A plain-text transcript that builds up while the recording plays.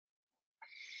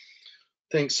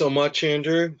Thanks so much,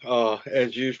 Andrew.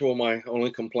 As usual, my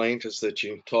only complaint is that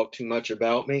you talk too much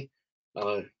about me.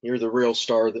 You're the real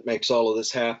star that makes all of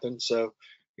this happen. So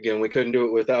again, we couldn't do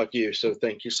it without you. So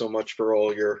thank you so much for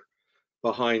all your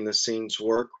behind the scenes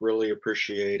work. Really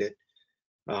appreciate it.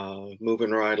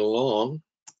 Moving right along.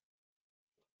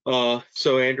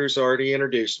 So Andrew's already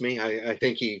introduced me. I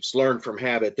think he's learned from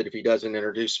habit that if he doesn't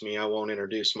introduce me, I won't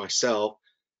introduce myself.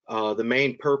 The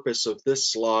main purpose of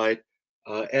this slide,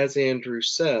 as Andrew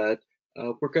said,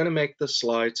 we're going to make the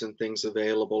slides and things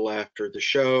available after the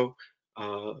show.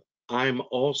 I'm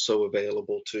also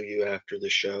available to you after the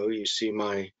show. You see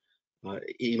my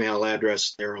email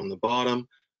address there on the bottom.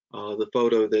 The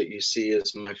photo that you see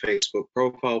is my Facebook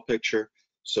profile picture.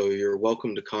 So you're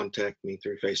welcome to contact me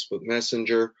through Facebook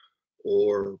Messenger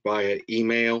or via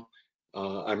email.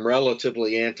 I'm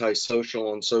relatively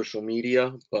antisocial on social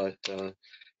media, but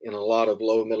in a lot of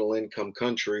low middle income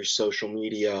countries, social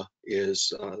media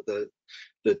is the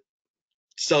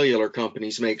cellular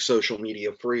companies make social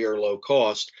media free or low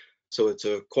cost. So it's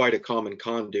quite a common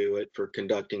conduit for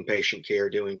conducting patient care,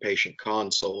 doing patient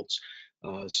consults.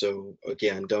 So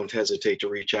again, don't hesitate to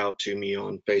reach out to me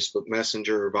on Facebook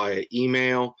Messenger or via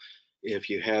email if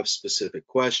you have specific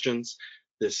questions.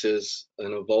 This is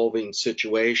an evolving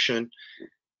situation,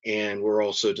 and we're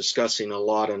also discussing a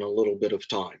lot in a little bit of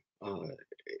time.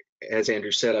 As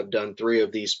Andrew said, I've done 3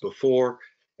 of these before,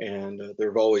 and there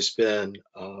have always been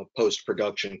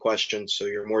post-production questions, so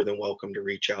you're more than welcome to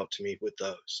reach out to me with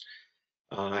those.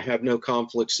 I have no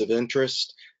conflicts of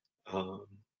interest.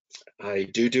 I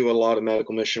do a lot of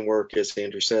medical mission work, as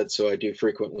Andrew said, so I do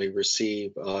frequently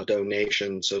receive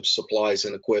donations of supplies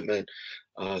and equipment,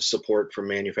 support from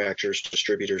manufacturers,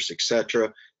 distributors,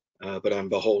 etc. But I'm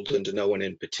beholden to no one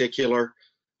in particular,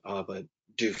 but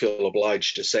do feel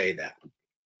obliged to say that.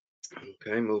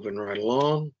 Okay, moving right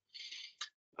along.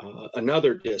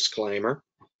 Another disclaimer,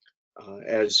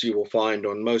 as you will find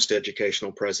on most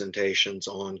educational presentations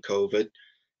on COVID,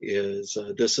 is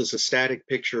this is a static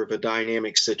picture of a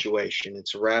dynamic situation.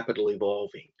 It's rapidly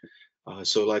evolving.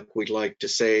 So like we'd like to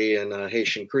say in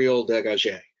Haitian Creole,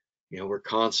 dégagé. You know, we're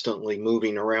constantly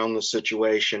moving around the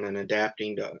situation and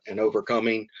adapting to and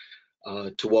overcoming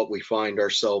to what we find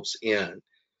ourselves in.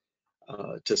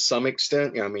 To some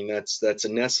extent, I mean, that's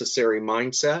a necessary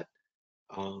mindset.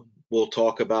 We'll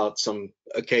talk about some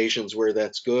occasions where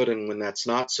that's good and when that's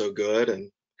not so good,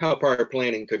 and how prior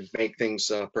planning could make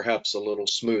things perhaps a little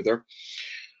smoother.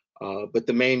 But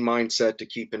the main mindset to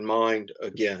keep in mind,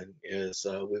 again, is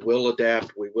we will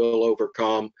adapt, we will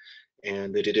overcome,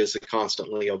 and that it is a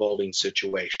constantly evolving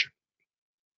situation.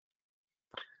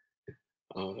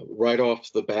 Right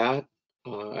off the bat,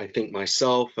 I think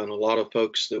myself and a lot of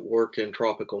folks that work in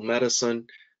tropical medicine,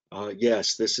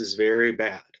 yes, this is very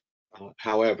bad.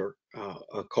 However,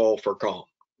 a call for calm.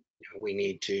 We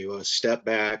need to step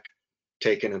back,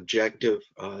 take an objective,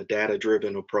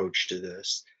 data-driven approach to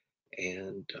this,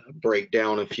 and break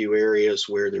down a few areas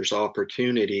where there's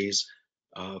opportunities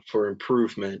for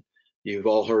improvement. You've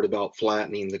all heard about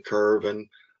flattening the curve, and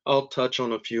I'll touch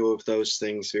on a few of those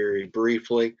things very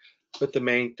briefly. But the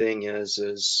main thing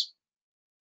is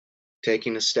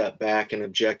taking a step back and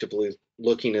objectively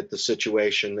looking at the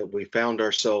situation that we found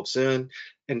ourselves in,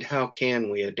 and how can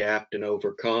we adapt and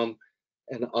overcome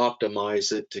and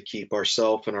optimize it to keep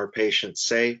ourselves and our patients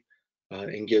safe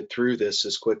and get through this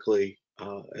as quickly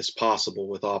as possible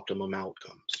with optimum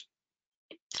outcomes.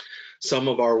 Some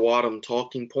of our WATM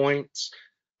talking points,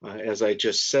 as I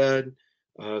just said,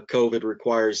 COVID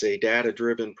requires a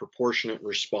data-driven proportionate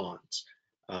response.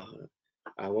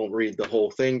 I won't read the whole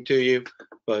thing to you,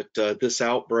 but this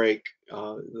outbreak,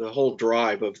 the whole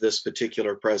drive of this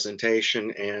particular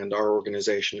presentation and our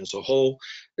organization as a whole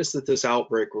is that this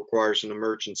outbreak requires an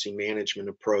emergency management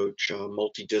approach,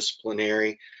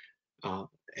 multidisciplinary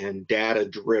and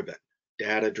data-driven.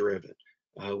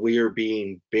 We are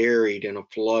being buried in a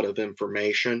flood of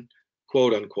information,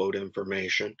 quote unquote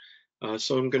information.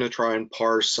 So I'm going to try and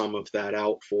parse some of that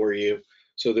out for you,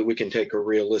 so that we can take a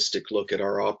realistic look at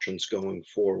our options going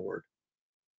forward.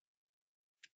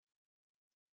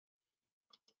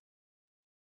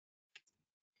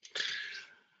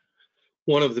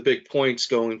 One of the big points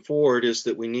going forward is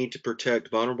that we need to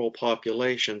protect vulnerable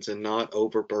populations and not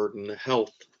overburden the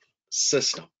health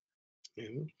system.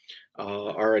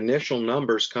 Our initial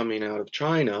numbers coming out of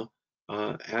China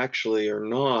actually are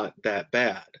not that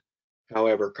bad.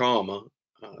 However,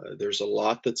 there's a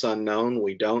lot that's unknown.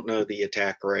 We don't know the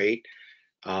attack rate.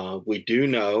 We do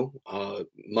know,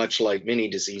 much like many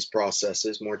disease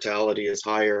processes, mortality is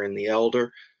higher in the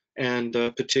elder, and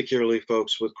particularly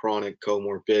folks with chronic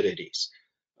comorbidities.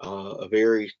 A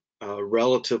very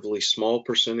relatively small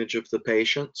percentage of the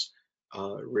patients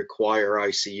require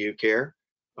ICU care.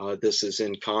 This is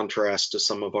in contrast to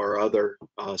some of our other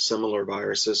similar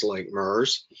viruses like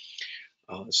MERS.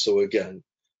 So again,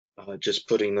 just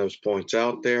putting those points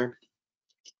out there.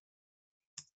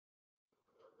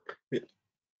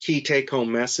 Key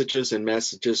take-home messages and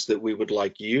messages that we would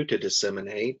like you to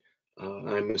disseminate.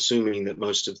 I'm assuming that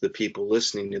most of the people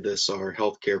listening to this are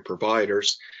healthcare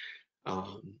providers.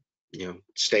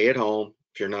 Stay at home.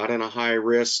 If you're not in a high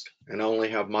risk and only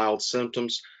have mild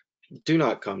symptoms, do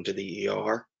not come to the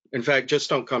ER. In fact, just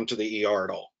don't come to the ER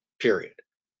at all, period.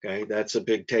 Okay, that's a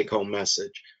big take-home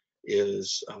message.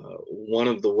 Is one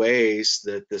of the ways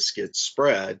that this gets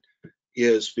spread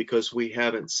is because we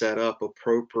haven't set up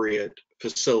appropriate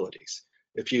facilities.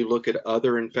 If you look at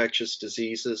other infectious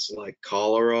diseases like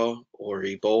cholera or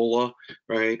Ebola,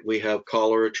 right, we have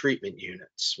cholera treatment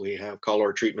units, we have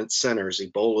cholera treatment centers,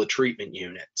 Ebola treatment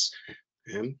units.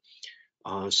 Okay?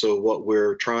 So what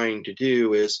we're trying to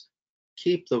do is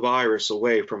keep the virus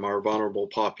away from our vulnerable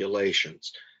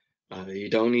populations. You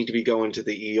don't need to be going to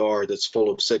the ER that's full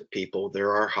of sick people.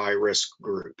 They're our high-risk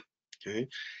group. Okay?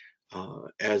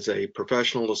 As a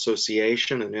professional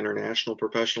association, an international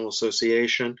professional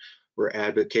association, we're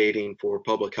advocating for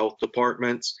public health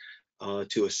departments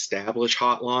to establish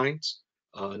hotlines,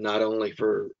 not only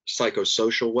for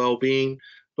psychosocial well-being,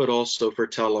 but also for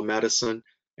telemedicine.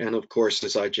 And of course,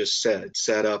 as I just said,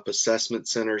 set up assessment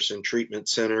centers and treatment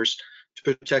centers to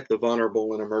protect the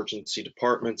vulnerable in emergency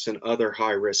departments and other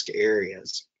high-risk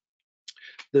areas.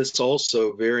 This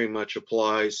also very much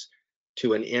applies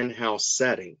to an in-house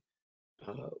setting.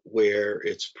 Where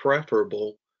it's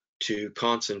preferable to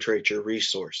concentrate your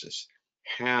resources.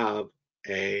 Have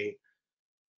a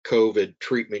COVID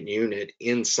treatment unit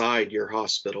inside your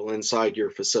hospital, inside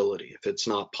your facility. If it's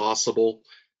not possible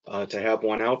to have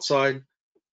one outside,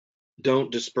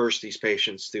 don't disperse these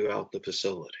patients throughout the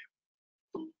facility.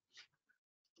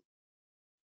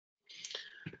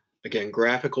 Again,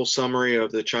 graphical summary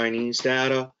of the Chinese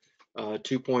data.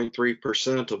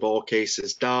 2.3% of all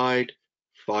cases died,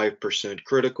 5%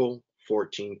 critical,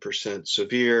 14%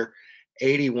 severe,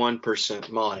 81%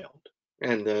 mild.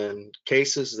 And then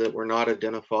cases that were not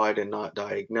identified and not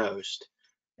diagnosed.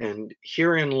 And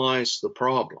herein lies the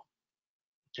problem.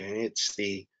 Okay, it's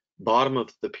the bottom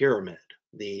of the pyramid,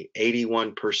 the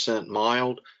 81%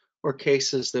 mild, or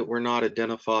cases that were not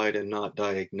identified and not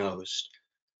diagnosed.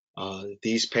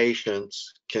 These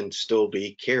patients can still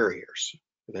be carriers.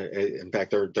 In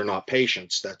fact, they're not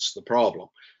patients. That's the problem,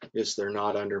 is they're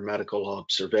not under medical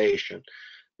observation.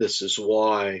 This is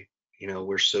why,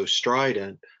 we're so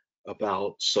strident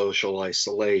about social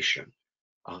isolation.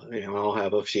 I'll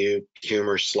have a few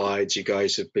humor slides. You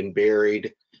guys have been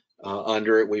buried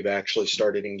under it. We've actually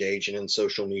started engaging in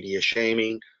social media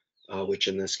shaming, which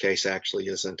in this case actually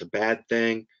isn't a bad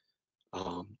thing.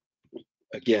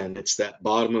 Again, it's that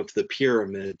bottom of the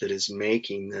pyramid that is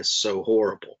making this so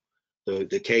horrible.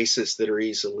 The cases that are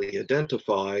easily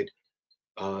identified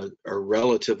are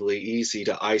relatively easy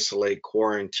to isolate,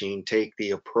 quarantine, take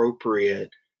the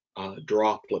appropriate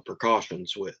droplet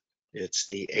precautions with. It's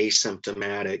the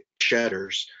asymptomatic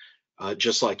shedders,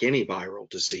 just like any viral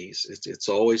disease. It's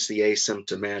always the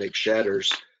asymptomatic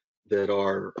shedders that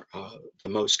are the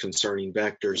most concerning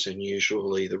vectors and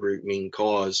usually the root mean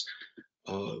cause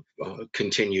of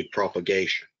continued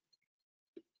propagation.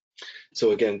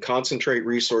 So again, concentrate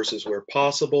resources where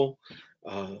possible.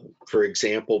 For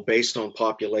example, based on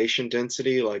population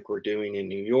density, like we're doing in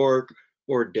New York,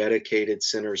 or dedicated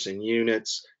centers and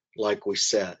units, like we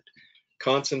said.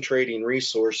 Concentrating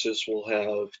resources will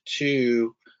have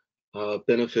two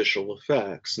beneficial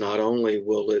effects. Not only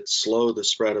will it slow the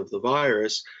spread of the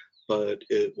virus, but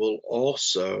it will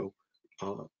also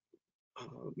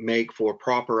make for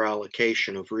proper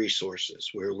allocation of resources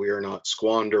where we are not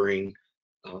squandering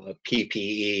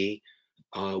PPE.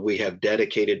 We have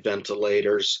dedicated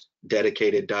ventilators,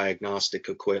 dedicated diagnostic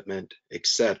equipment,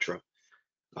 etc.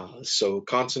 So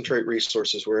concentrate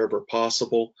resources wherever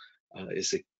possible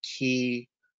is a key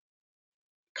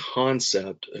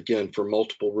concept, again, for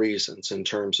multiple reasons, in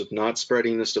terms of not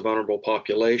spreading this to vulnerable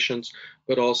populations,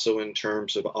 but also in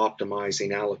terms of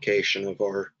optimizing allocation of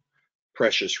our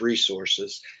precious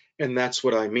resources. And that's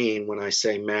what I mean when I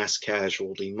say mass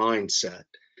casualty mindset.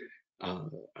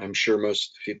 I'm sure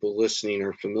most people listening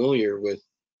are familiar with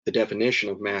the definition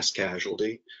of mass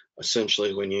casualty,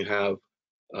 essentially when you have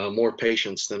more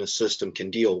patients than a system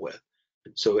can deal with.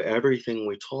 So everything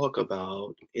we talk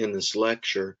about in this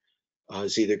lecture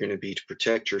is either going to be to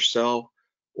protect yourself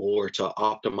or to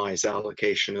optimize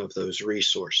allocation of those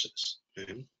resources.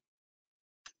 Okay?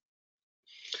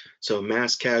 So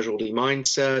mass casualty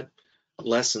mindset,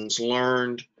 lessons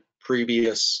learned,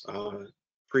 previous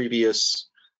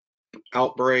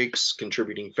outbreaks,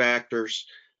 contributing factors,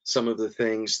 some of the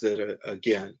things that,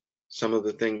 again, some of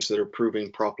the things that are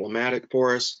proving problematic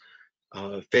for us.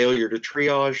 Failure to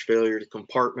triage, failure to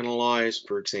compartmentalize,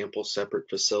 for example, separate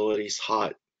facilities,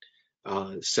 hot,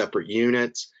 separate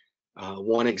units.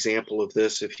 One example of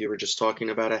this, if you were just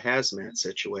talking about a hazmat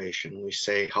situation, we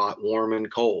say hot, warm,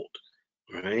 and cold,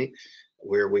 right?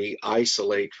 Where we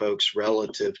isolate folks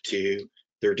relative to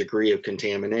their degree of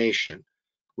contamination.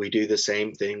 We do the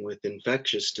same thing with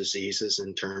infectious diseases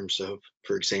in terms of,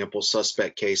 for example,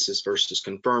 suspect cases versus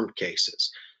confirmed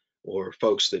cases, or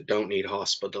folks that don't need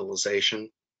hospitalization,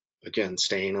 again,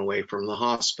 staying away from the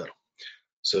hospital.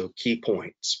 So key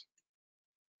points.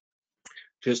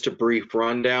 Just a brief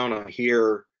rundown. I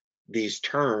hear these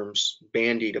terms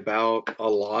bandied about a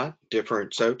lot,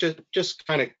 different. So just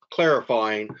kind of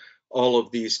clarifying all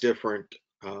of these different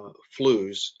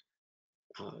flus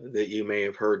that you may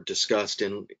have heard discussed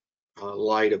in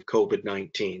light of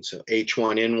COVID-19. So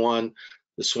H1N1,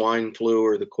 the swine flu,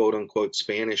 or the quote unquote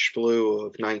Spanish flu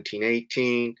of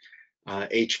 1918,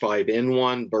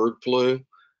 H5N1, bird flu.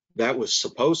 That was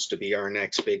supposed to be our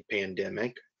next big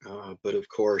pandemic, but of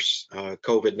course,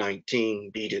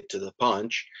 COVID-19 beat it to the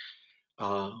punch.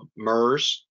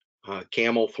 MERS,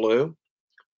 camel flu,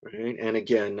 right? And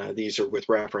again, these are with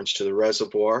reference to the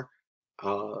reservoir.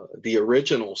 The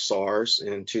original SARS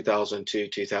in 2002,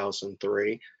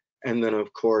 2003, and then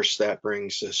of course that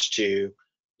brings us to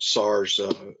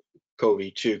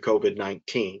SARS-CoV-2,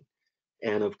 COVID-19.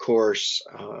 And of course,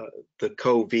 the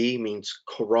CoV means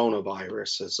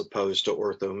coronavirus as opposed to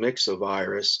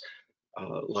orthomyxovirus,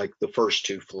 like the first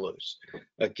two flus.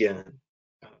 Again,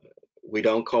 we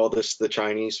don't call this the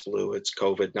Chinese flu, it's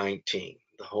COVID-19.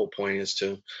 The whole point is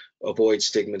to avoid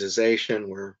stigmatization.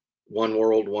 We're one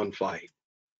world, one fight.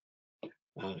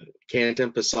 Can't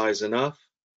emphasize enough,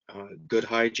 good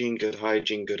hygiene, good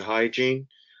hygiene, good hygiene.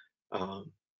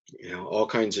 You know, all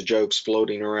kinds of jokes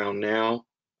floating around now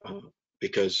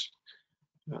because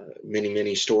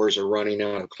many stores are running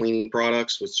out of cleaning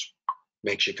products, which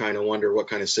makes you kind of wonder what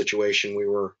kind of situation we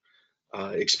were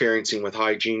experiencing with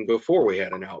hygiene before we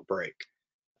had an outbreak.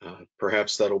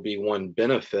 Perhaps that'll be one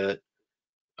benefit,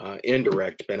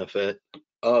 indirect benefit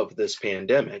of this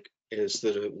pandemic, is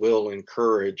that it will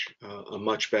encourage a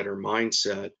much better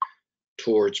mindset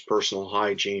towards personal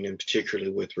hygiene, and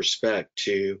particularly with respect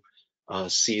to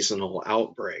seasonal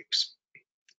outbreaks.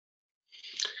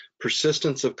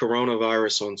 Persistence of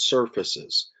coronavirus on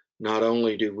surfaces. Not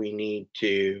only do we need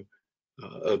to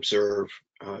observe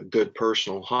good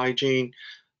personal hygiene,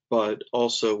 but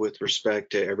also with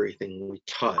respect to everything we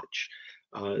touch.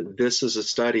 This is a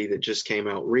study that just came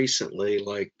out recently.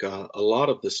 Like a lot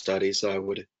of the studies, I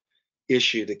would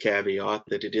issue the caveat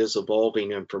that it is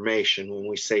evolving information. When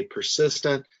we say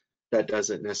persistent, that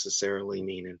doesn't necessarily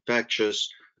mean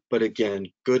infectious, but again,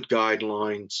 good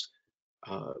guidelines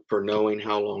for knowing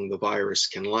how long the virus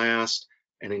can last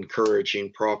and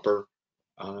encouraging proper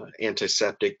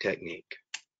antiseptic technique.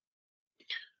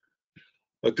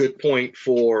 A good point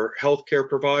for healthcare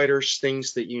providers,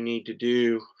 things that you need to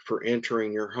do for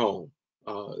entering your home.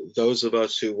 Those of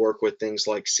us who work with things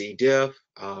like C. diff,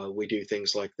 we do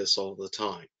things like this all the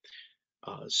time.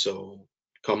 So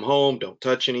come home, don't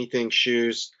touch anything,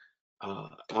 shoes.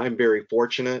 I'm very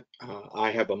fortunate.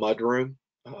 I have a mudroom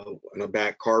and a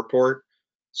back carport,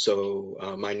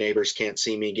 so my neighbors can't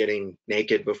see me getting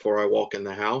naked before I walk in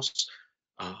the house.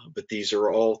 But these are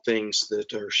all things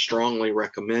that are strongly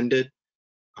recommended.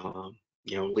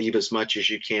 You know, leave as much as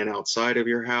you can outside of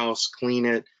your house, clean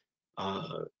it,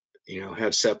 you know,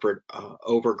 have separate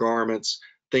overgarments,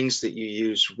 things that you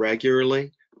use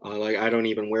regularly. Like I don't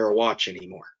even wear a watch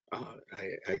anymore.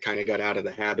 I kind of got out of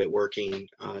the habit working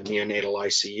neonatal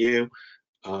ICU,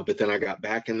 but then I got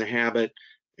back in the habit,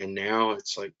 and now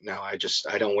it's like, now I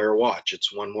don't wear a watch.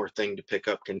 It's one more thing to pick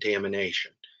up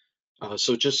contamination.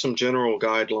 So just some general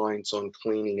guidelines on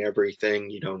cleaning everything.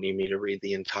 You don't need me to read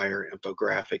the entire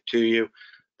infographic to you.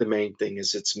 The main thing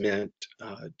is it's meant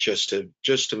just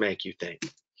to make you think.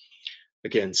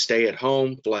 Again, stay at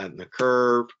home, flatten the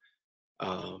curve.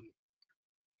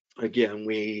 Again,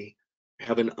 we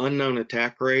have an unknown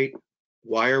attack rate.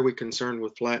 Why are we concerned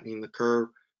with flattening the curve?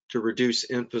 To reduce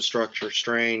infrastructure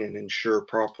strain and ensure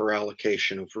proper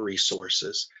allocation of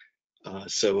resources.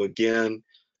 So again,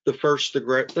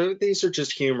 these are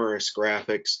just humorous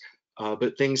graphics,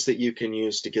 but things that you can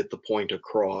use to get the point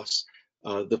across.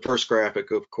 The first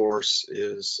graphic, of course,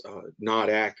 is not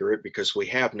accurate because we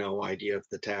have no idea of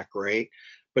the attack rate,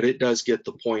 but it does get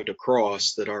the point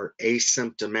across that our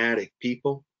asymptomatic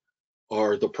people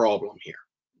are the problem here.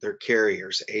 They're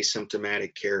carriers,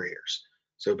 asymptomatic carriers.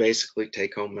 So basically,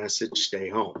 take home message, stay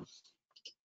home.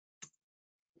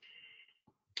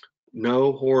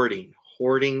 No hoarding.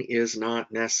 Hoarding is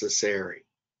not necessary.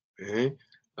 Okay?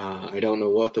 I don't know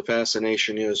what the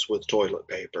fascination is with toilet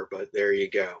paper, but there you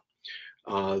go.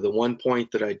 The one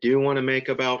point that I do want to make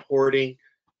about hoarding,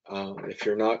 if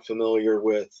you're not familiar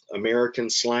with American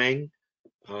slang,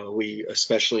 we,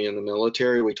 especially in the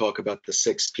military, we talk about the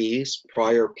 6 Ps.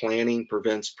 Prior planning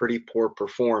prevents pretty poor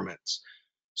performance.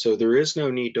 So there is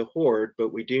no need to hoard,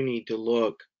 but we do need to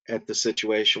look at the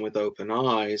situation with open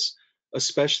eyes,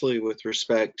 especially with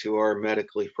respect to our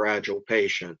medically fragile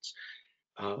patients.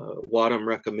 Wadham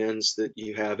recommends that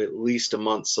you have at least a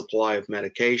month's supply of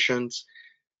medications.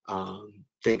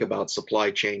 Think about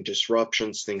supply chain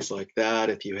disruptions, things like that.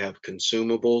 If you have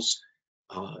consumables,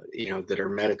 that are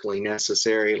medically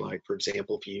necessary, like for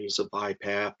example, if you use a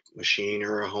BiPAP machine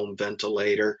or a home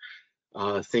ventilator,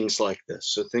 things like this.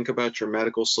 So think about your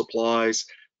medical supplies,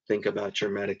 think about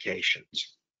your medications.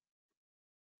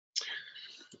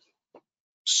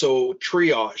 So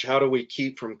triage, how do we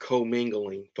keep from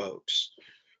commingling folks?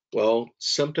 Well,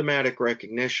 symptomatic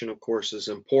recognition, of course, is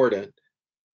important.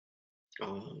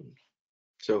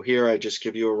 So here I just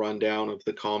give you a rundown of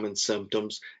the common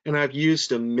symptoms, and I've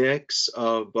used a mix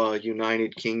of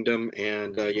United Kingdom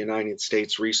and United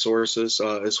States resources,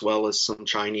 as well as some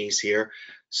Chinese here.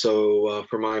 So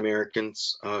for my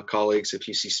Americans colleagues, if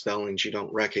you see spellings you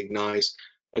don't recognize,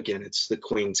 again, it's the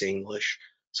Queen's English.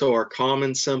 So our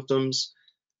common symptoms,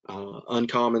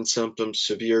 uncommon symptoms,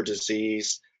 severe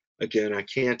disease. Again, I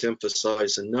can't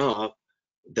emphasize enough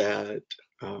that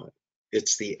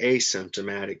it's the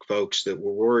asymptomatic folks that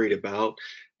we're worried about,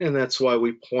 and that's why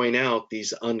we point out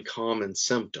these uncommon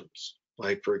symptoms.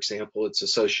 Like, for example, it's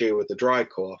associated with a dry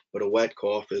cough, but a wet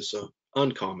cough is an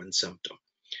uncommon symptom.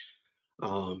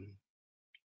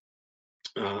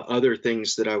 Other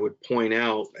things that I would point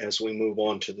out as we move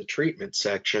on to the treatment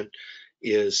section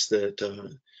is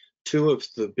that two of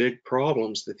the big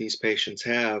problems that these patients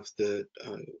have that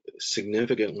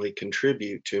significantly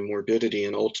contribute to morbidity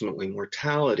and ultimately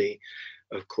mortality,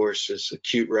 of course, is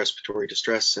acute respiratory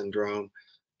distress syndrome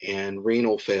and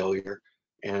renal failure.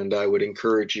 And I would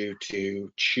encourage you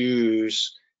to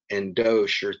choose and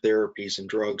dose your therapies and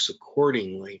drugs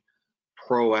accordingly,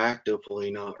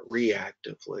 proactively, not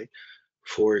reactively.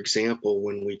 For example,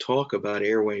 when we talk about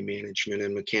airway management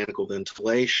and mechanical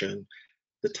ventilation,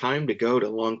 the time to go to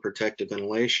lung protective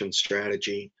ventilation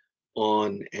strategy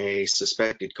on a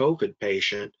suspected COVID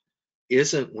patient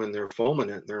isn't when they're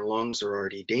fulminant and their lungs are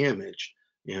already damaged.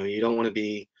 You don't want to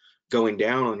be going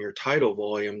down on your tidal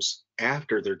volumes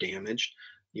after they're damaged.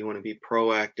 You want to be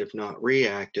proactive, not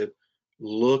reactive.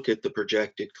 Look at the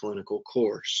projected clinical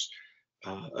course.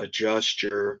 Adjust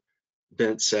your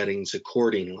vent settings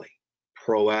accordingly,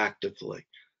 proactively.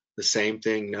 The same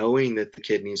thing, knowing that the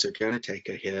kidneys are going to take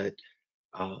a hit.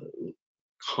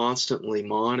 Constantly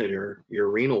monitor your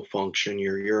renal function,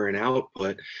 your urine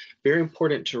output. Very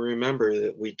important to remember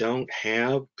that we don't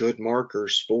have good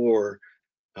markers for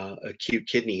acute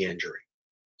kidney injury.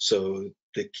 So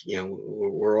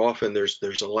we're often there's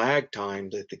a lag time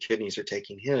that the kidneys are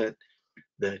taking hit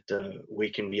that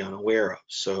we can be unaware of.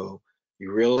 So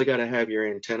you really got to have your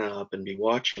antenna up and be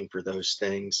watching for those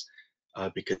things.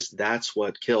 Because that's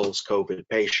what kills COVID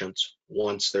patients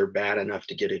once they're bad enough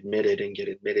to get admitted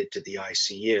to the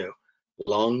ICU,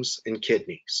 lungs and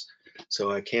kidneys.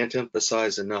 So I can't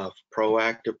emphasize enough,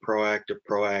 proactive, proactive,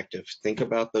 proactive. Think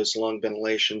about those lung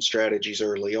ventilation strategies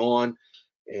early on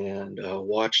and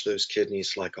watch those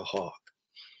kidneys like a hawk.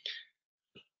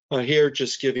 Here,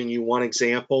 just giving you one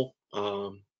example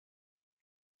from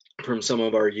some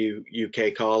of our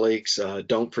UK colleagues.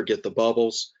 Don't forget the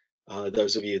bubbles.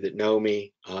 Those of you that know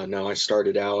me know I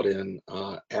started out in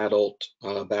adult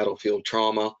battlefield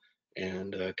trauma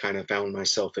and kind of found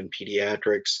myself in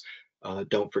pediatrics.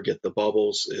 Don't Forget the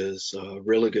Bubbles is a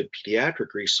really good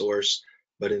pediatric resource,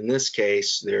 but in this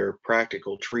case, their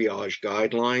practical triage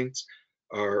guidelines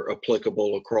are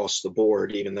applicable across the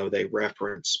board, even though they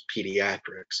reference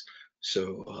pediatrics.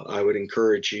 So I would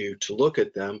encourage you to look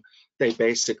at them. They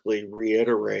basically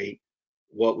reiterate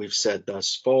what we've said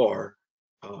thus far,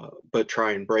 but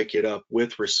try and break it up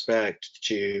with respect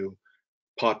to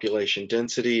population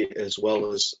density as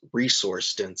well as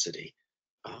resource density.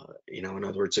 In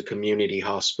other words, a community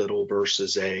hospital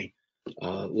versus a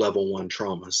level 1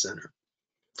 trauma center.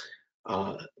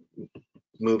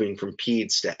 Moving from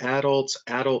peds to adults,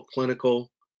 adult clinical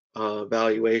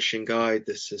evaluation guide.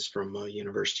 This is from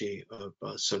University of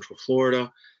Central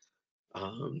Florida.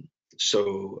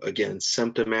 So again,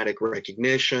 symptomatic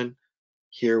recognition,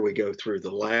 Here we go through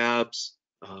the labs,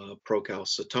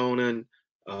 procalcitonin.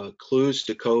 Clues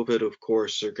to COVID, of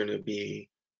course, are going to be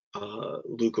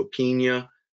leukopenia.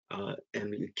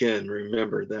 And again,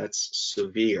 remember, that's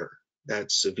severe.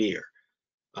 That's severe.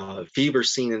 Fever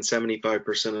seen in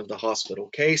 75% of the hospital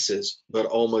cases, but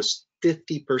almost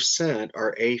 50%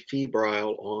 are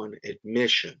afebrile on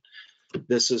admission.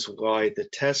 This is why the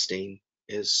testing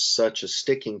is such a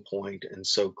sticking point and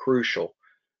so crucial.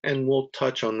 And we'll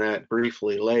touch on that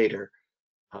briefly later.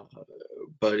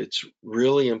 But it's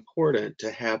really important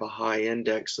to have a high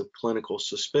index of clinical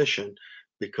suspicion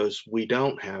because we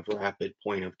don't have rapid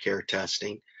point of care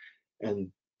testing.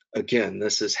 And again,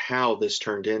 this is how this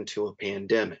turned into a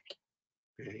pandemic,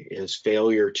 okay, is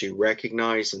failure to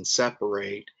recognize and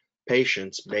separate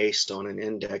patients based on an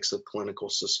index of clinical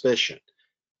suspicion.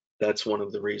 That's one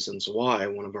of the reasons why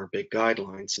one of our big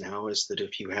guidelines now is that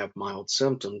if you have mild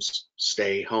symptoms,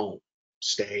 stay home,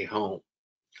 stay home.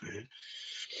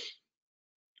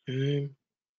 Okay.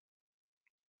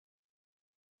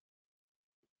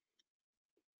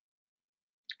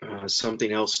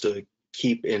 Something else to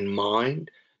keep in mind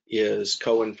is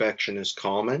co-infection is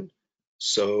common.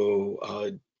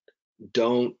 So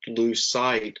don't lose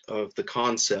sight of the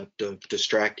concept of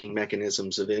distracting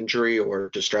mechanisms of injury or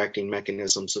distracting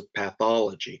mechanisms of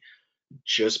pathology.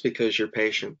 Just because your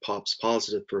patient pops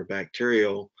positive for a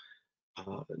bacterial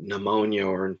pneumonia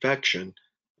or infection,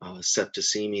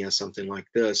 septicemia, something like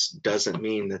this, doesn't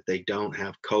mean that they don't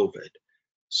have COVID.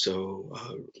 So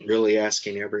really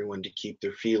asking everyone to keep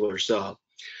their feelers up.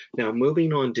 Now,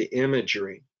 moving on to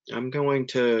imagery, I'm going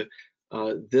to,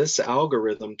 this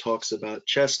algorithm talks about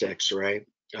chest x-ray.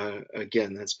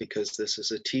 Again, that's because this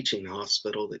is a teaching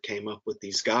hospital that came up with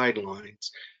these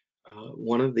guidelines.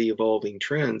 One of the evolving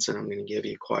trends, and I'm going to give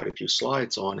you quite a few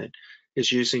slides on it,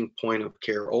 is using point of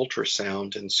care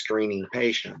ultrasound in screening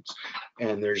patients.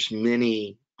 And there's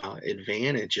many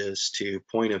advantages to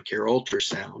point of care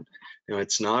ultrasound. Now,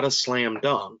 it's not a slam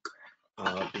dunk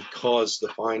because the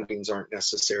findings aren't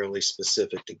necessarily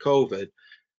specific to COVID.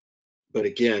 But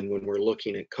again, when we're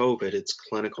looking at COVID, it's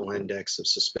clinical index of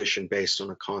suspicion based on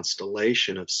a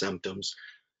constellation of symptoms.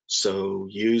 So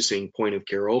using point of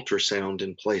care ultrasound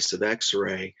in place of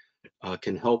x-ray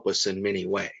can help us in many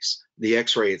ways. The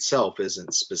x-ray itself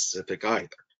isn't specific either.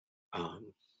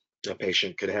 A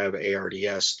patient could have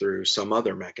ARDS through some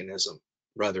other mechanism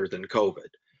rather than COVID.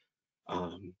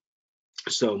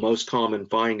 So most common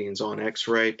findings on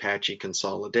x-ray, patchy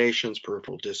consolidations,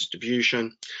 peripheral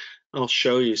distribution. I'll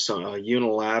show you some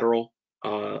unilateral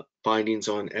findings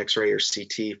on x-ray or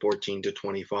CT, 14 to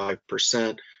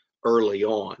 25% early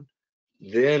on.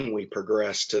 Then we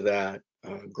progress to that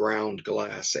ground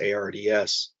glass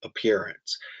ARDS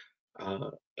appearance.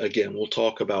 Again, we'll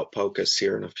talk about POCUS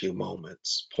here in a few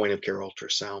moments, point of care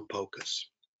ultrasound POCUS.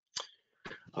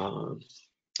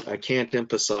 I can't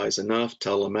emphasize enough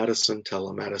telemedicine,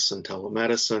 telemedicine,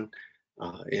 telemedicine.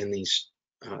 In these,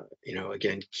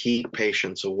 again, keep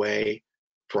patients away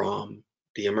from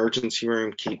the emergency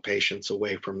room, keep patients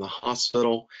away from the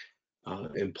hospital.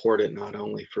 Important not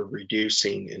only for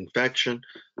reducing infection,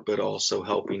 but also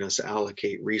helping us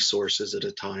allocate resources at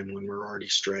a time when we're already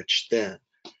stretched thin.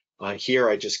 Here,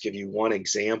 I just give you one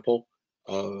example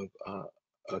of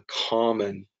a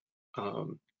common,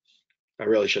 I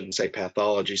really shouldn't say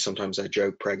pathology. Sometimes I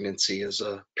joke pregnancy is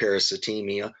a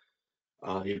parasitemia.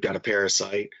 You've got a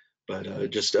parasite,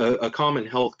 but just a common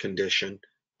health condition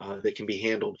that can be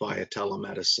handled via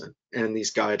telemedicine. And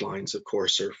these guidelines, of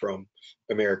course, are from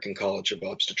American College of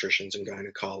Obstetricians and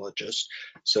Gynecologists.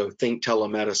 So think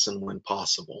telemedicine when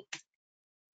possible.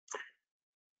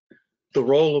 The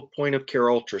role of point of care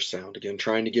ultrasound, again,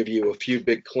 trying to give you a few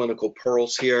big clinical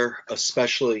pearls here,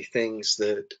 especially things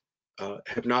that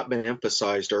have not been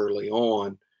emphasized early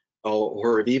on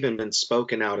or have even been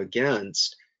spoken out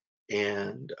against.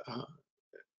 And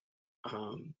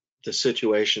the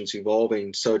situation's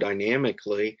evolving so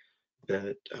dynamically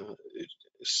that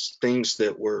things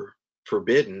that were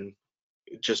forbidden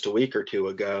just a week or two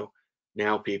ago,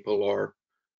 now people are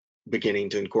beginning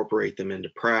to incorporate them into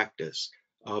practice.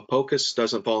 POCUS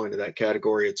doesn't fall into that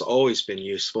category. It's always been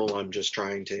useful. I'm just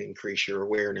trying to increase your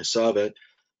awareness of it.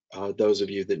 Those of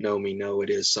you that know me know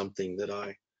it is something that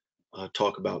I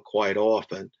talk about quite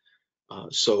often.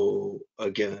 So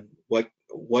again, what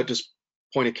does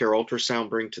point of care ultrasound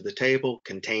bring to the table?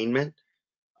 Containment.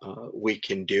 We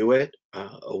can do it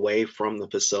away from the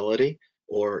facility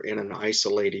or in an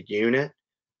isolated unit.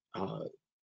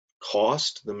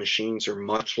 Cost, the machines are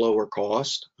much lower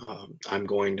cost. I'm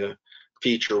going to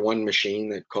feature one machine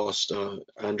that costs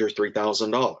under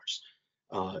 $3,000.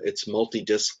 It's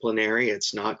multidisciplinary,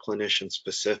 it's not clinician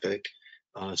specific,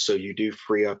 So you do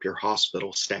free up your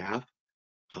hospital staff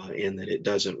in that it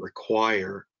doesn't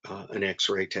require an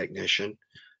X-ray technician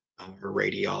or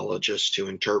radiologist to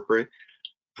interpret.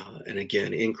 And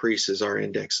again, increases our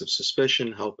index of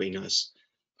suspicion, helping us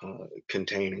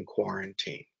contain and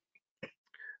quarantine.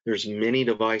 There's many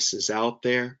devices out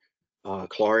there.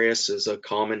 Clarius is a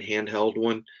common handheld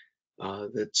one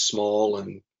that's small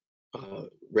and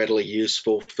readily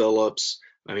useful. Philips.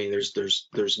 I mean,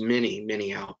 there's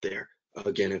many out there.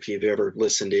 Again, if you've ever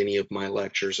listened to any of my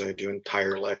lectures, I do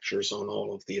entire lectures on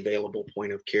all of the available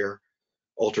point of care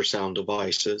ultrasound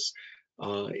devices.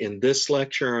 In this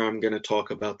lecture, I'm going to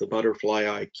talk about the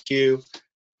Butterfly IQ,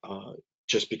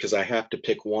 just because I have to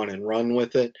pick one and run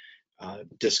with it.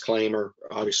 Disclaimer,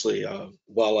 obviously,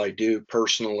 while I do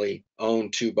personally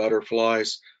own 2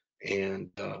 Butterflies and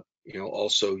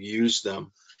also use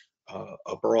them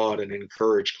abroad and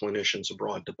encourage clinicians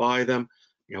abroad to buy them,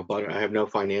 but I have no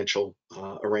financial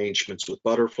arrangements with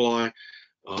Butterfly.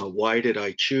 Why did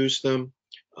I choose them?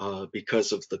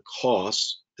 Because of the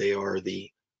cost. They are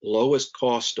the lowest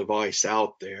cost device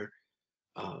out there.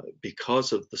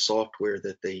 Because of the software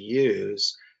that they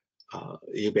use,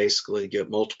 you basically get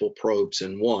multiple probes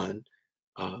in one.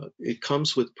 It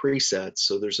comes with presets,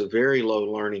 so there's a very low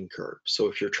learning curve. So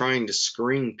if you're trying to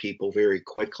screen people very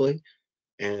quickly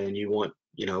and you want,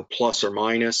 plus or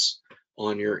minus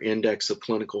on your index of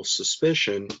clinical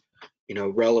suspicion,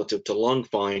 relative to lung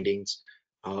findings,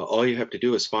 all you have to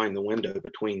do is find the window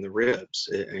between the ribs.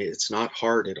 It's not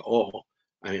hard at all.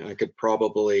 I mean, I could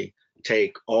probably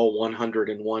take all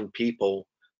 101 people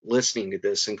listening to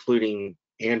this, including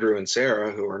Andrew and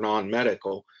Sarah, who are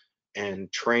non-medical,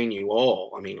 and train you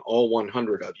all. I mean, all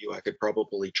 100 of you, I could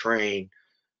probably train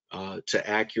to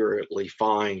accurately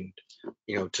find,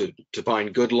 to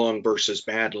find good lung versus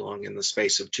bad lung in the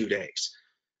space of 2 days.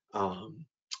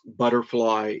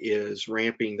 Butterfly is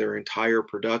ramping their entire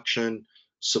production,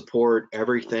 support,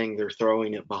 everything. They're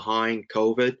throwing it behind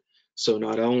COVID. So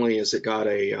not only has it got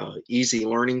a easy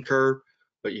learning curve,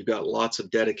 but you've got lots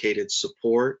of dedicated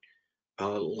support.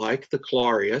 Like the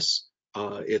Clarius,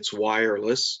 it's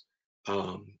wireless,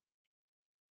 well,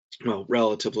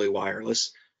 relatively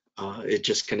wireless. It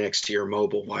just connects to your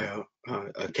mobile via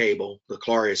a cable. The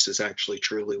Clarius is actually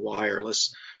truly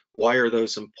wireless. Why are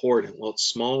those important? Well, it's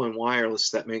small and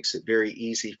wireless. That makes it very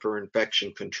easy for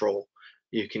infection control.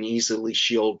 You can easily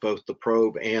shield both the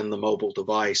probe and the mobile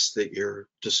device that you're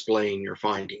displaying your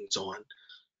findings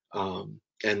on.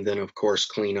 And then, of course,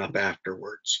 clean up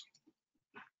afterwards.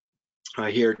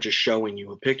 Here, just showing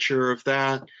you a picture of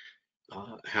that,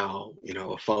 how,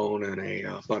 a phone and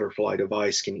a Butterfly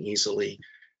device can easily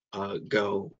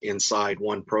go inside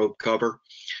one probe cover.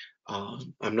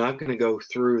 I'm not going to go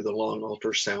through the lung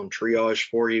ultrasound triage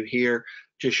for you here,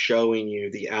 just showing you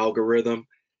the algorithm.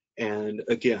 And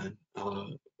again,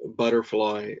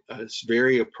 Butterfly is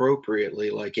very appropriately,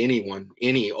 like any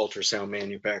ultrasound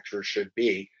manufacturer should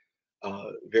be,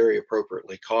 very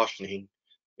appropriately cautioning,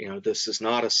 this is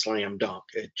not a slam dunk.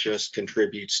 It just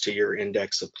contributes to your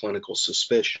index of clinical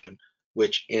suspicion,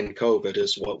 which in COVID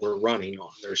is what we're running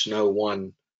on. There's no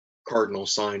one cardinal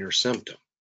sign or symptom.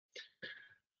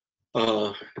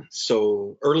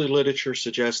 So early literature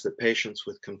suggests that patients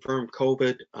with confirmed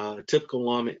COVID, typical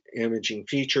lung imaging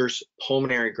features,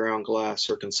 pulmonary ground glass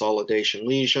or consolidation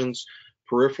lesions,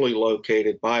 peripherally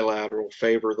located bilateral,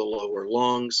 favor the lower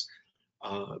lungs.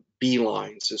 B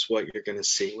lines is what you're going to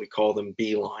see. We call them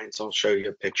B lines. I'll show you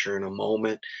a picture in a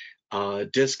moment.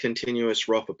 Discontinuous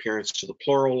rough appearance to the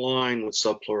pleural line with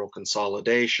subpleural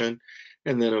consolidation.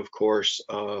 And then, of course,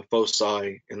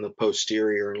 foci in the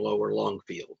posterior and lower lung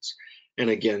fields. And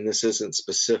again, this isn't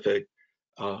specific.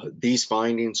 These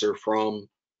findings are from,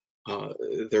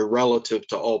 they're relative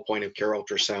to all point of care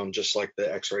ultrasound, just like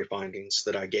the X-ray findings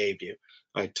that I gave you.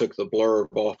 I took the blurb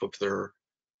off of their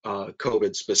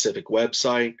COVID specific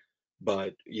website,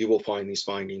 but you will find these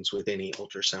findings with any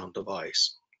ultrasound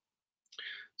device.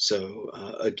 So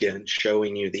again,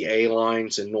 showing you the A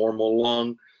lines in normal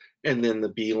lung, and then the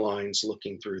B lines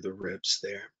looking through the ribs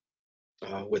there,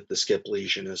 with the skip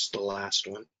lesion as the last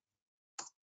one.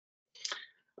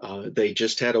 They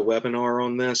just had a webinar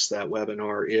on this. That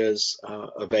webinar is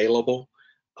available.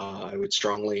 I would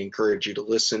strongly encourage you to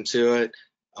listen to it.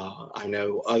 I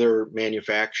know other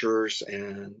manufacturers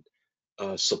and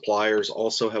suppliers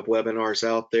also have webinars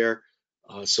out there.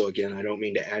 So again, I don't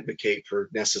mean to advocate for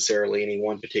necessarily any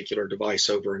one particular device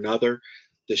over another.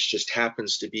 This just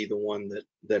happens to be the one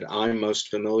that I'm most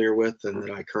familiar with and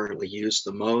that I currently use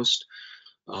the most.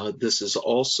 This is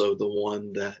also the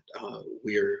one that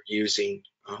we are using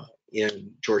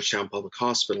in Georgetown Public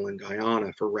Hospital in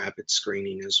Guyana for rapid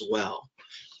screening as well.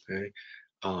 Okay.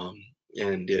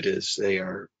 And they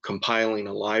are compiling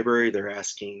a library. They're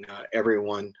asking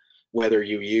everyone, whether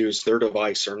you use their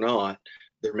device or not,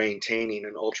 they're maintaining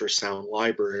an ultrasound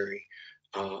library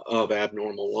of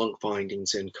abnormal lung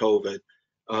findings in COVID,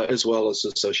 as well as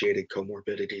associated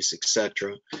comorbidities,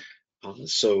 etc.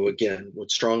 So again, would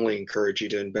strongly encourage you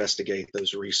to investigate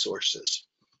those resources.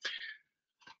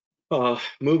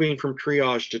 Moving from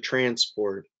triage to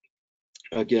transport,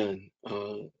 again,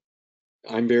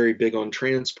 I'm very big on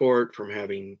transport from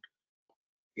having,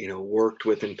 worked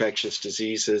with infectious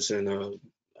diseases in a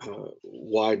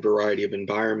wide variety of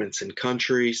environments and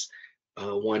countries.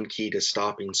 One key to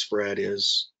stopping spread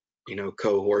is,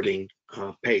 cohorting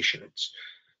patients.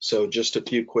 So just a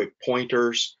few quick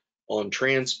pointers on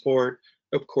transport.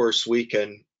 Of course, we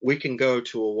can go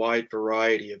to a wide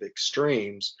variety of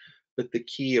extremes, but the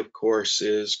key, of course,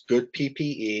 is good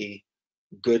PPE,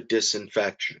 good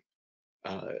disinfection.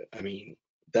 I mean,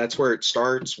 that's where it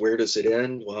starts. Where does it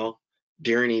end? Well,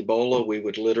 during Ebola, we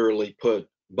would literally put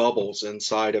bubbles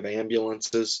inside of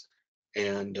ambulances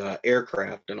and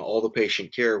aircraft, and all the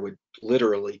patient care would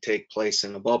literally take place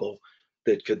in a bubble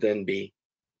that could then be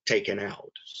taken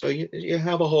out. So you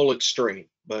have a whole extreme,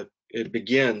 but it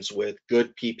begins with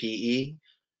good PPE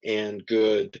and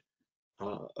good,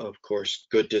 of course,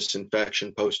 good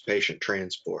disinfection post-patient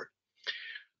transport.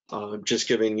 Just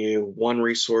giving you one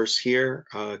resource here,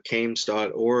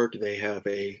 CAMES.org. They have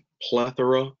a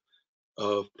plethora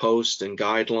of posts and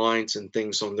guidelines and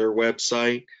things on their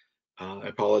website. I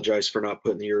apologize for not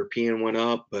putting the European one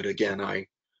up, but again,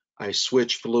 I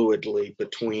switch fluidly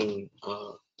between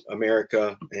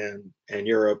America and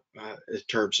Europe in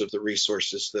terms of the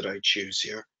resources that I choose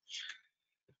here.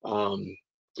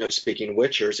 Speaking of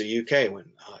which, there's a UK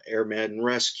one, Air Med and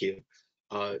Rescue.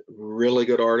 Really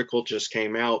good article just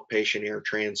came out, patient air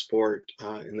transport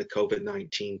in the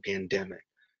COVID-19 pandemic.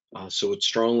 So would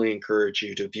strongly encourage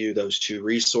you to view those two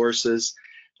resources.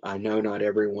 I know not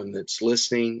everyone that's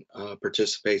listening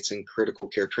participates in critical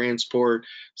care transport,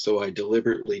 so I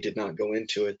deliberately did not go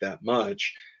into it that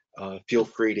much. Feel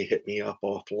free to hit me up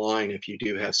offline if you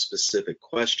do have specific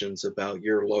questions about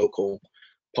your local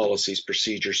policies,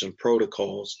 procedures, and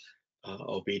protocols.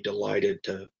 I'll be delighted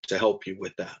to help you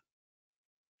with that.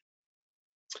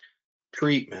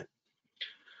 Treatment.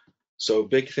 So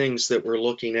big things that we're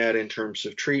looking at in terms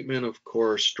of treatment, of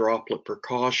course, droplet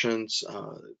precautions,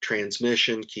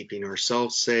 transmission, keeping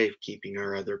ourselves safe, keeping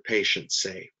our other patients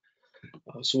safe.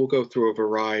 So we'll go through a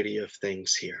variety of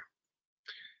things here.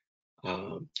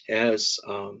 As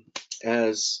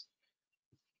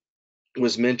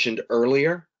was mentioned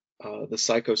earlier, the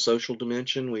psychosocial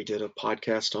dimension, we did a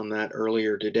podcast on that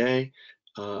earlier today.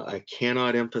 I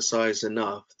cannot emphasize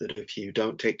enough that if you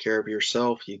don't take care of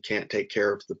yourself, you can't take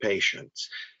care of the patients.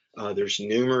 There's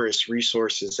numerous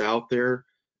resources out there.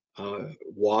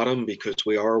 WATM, because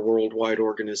we are a worldwide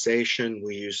organization,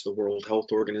 we use the World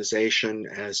Health Organization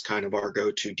as kind of our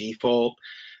go-to default.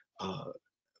 The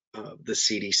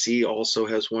CDC also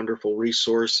has wonderful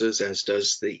resources, as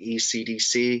does the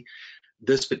ECDC.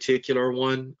 This particular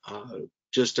one,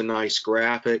 just a nice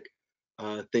graphic,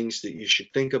 things that you should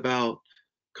think about.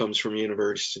 Comes from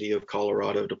University of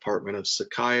Colorado Department of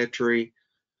Psychiatry.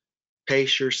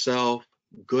 Pace yourself,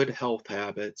 good health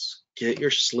habits, get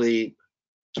your sleep,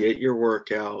 get your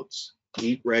workouts,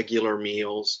 eat regular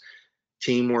meals,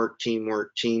 teamwork,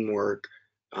 teamwork, teamwork,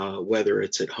 whether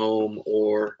it's at home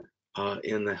or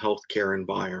in the healthcare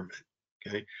environment.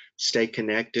 Okay, stay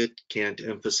connected, can't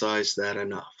emphasize that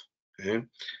enough. Okay.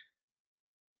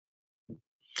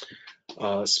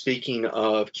 Speaking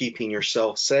of keeping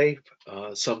yourself safe,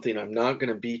 something I'm not going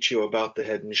to beat you about the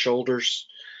head and shoulders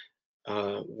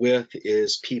with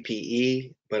is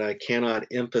PPE, but I cannot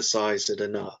emphasize it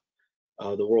enough.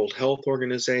 The World Health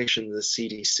Organization, the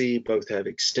CDC, both have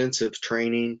extensive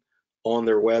training on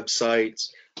their websites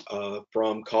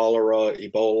from cholera,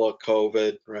 Ebola,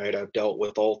 COVID, right? I've dealt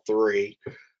with all three.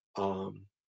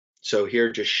 So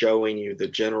here just showing you the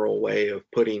general way of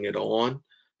putting it on.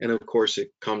 And of course,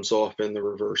 it comes off in the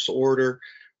reverse order.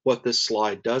 What this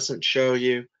slide doesn't show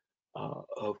you,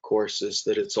 of course, is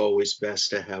that it's always best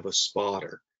to have a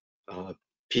spotter.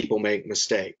 People make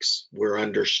mistakes. We're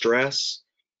under stress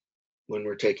when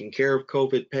we're taking care of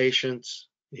COVID patients.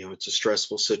 It's a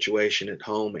stressful situation at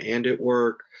home and at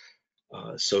work.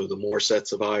 So the more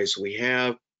sets of eyes we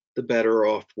have, the better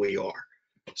off we are.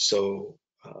 So,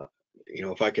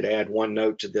 if I could add one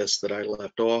note to this that I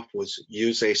left off was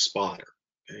use a spotter.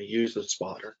 Okay? Use a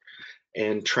spotter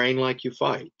and train like you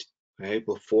fight. Okay?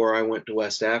 Before I went to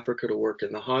West Africa to work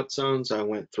in the hot zones, I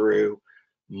went through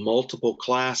multiple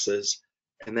classes,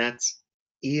 and that's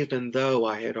even though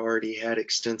I had already had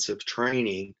extensive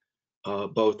training,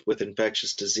 both with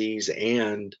infectious disease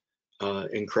and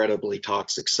incredibly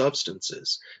toxic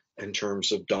substances in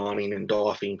terms of donning and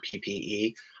doffing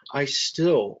PPE. I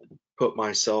still put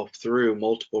myself through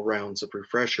multiple rounds of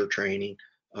refresher training,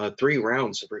 3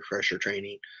 rounds of refresher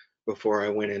training before I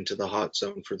went into the hot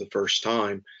zone for the first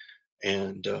time,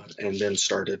 and then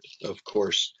started, of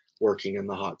course, working in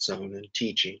the hot zone and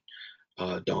teaching,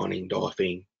 donning,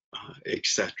 doffing,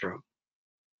 etc.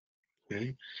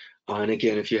 Okay. And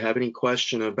again, if you have any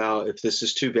question about if this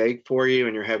is too vague for you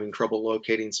and you're having trouble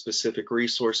locating specific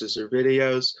resources or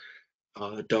videos,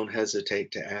 don't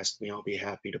hesitate to ask me. I'll be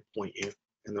happy to point you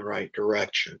in the right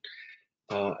direction.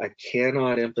 I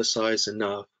cannot emphasize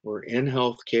enough, we're in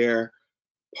healthcare.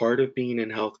 Part of being in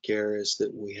healthcare is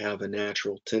that we have a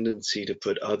natural tendency to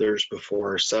put others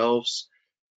before ourselves.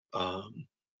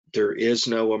 There is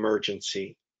no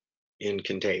emergency in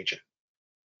contagion.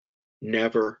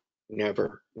 Never,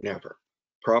 never, never.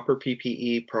 Proper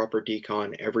PPE, proper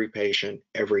decon, every patient,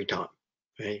 every time.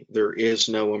 Okay? There is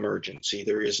no emergency.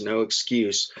 There is no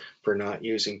excuse for not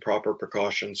using proper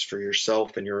precautions for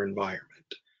yourself and your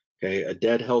environment. Okay? A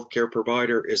dead healthcare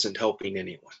provider isn't helping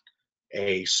anyone.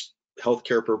 A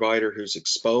healthcare provider who's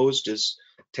exposed is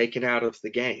taken out of the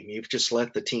game. You've just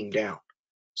let the team down.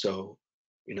 So,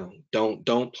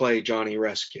 don't play Johnny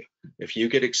Rescue. If you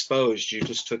get exposed, you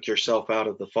just took yourself out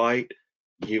of the fight.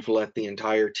 You've let the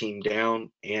entire team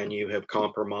down, and you have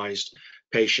compromised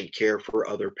patient care for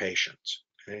other patients.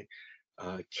 Okay,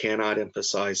 cannot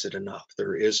emphasize it enough.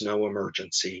 There is no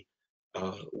emergency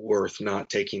worth not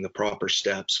taking the proper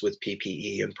steps with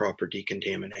PPE and proper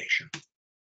decontamination.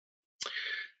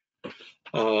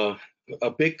 A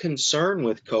big concern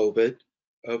with COVID,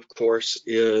 of course,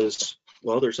 is,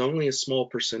 well, there's only a small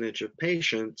percentage of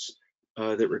patients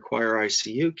that require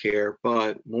ICU care,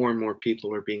 but more and more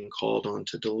people are being called on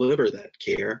to deliver that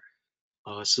care.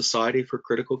 Society for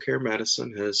Critical Care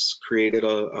Medicine has created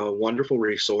a wonderful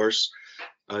resource.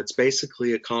 It's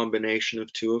basically a combination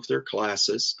of 2 of their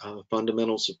classes,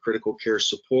 Fundamentals of Critical Care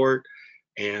Support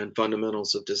and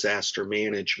Fundamentals of Disaster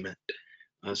Management.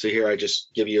 So here I just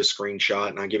give you a screenshot,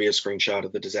 and I'll give you a screenshot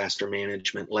of the disaster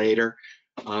management later.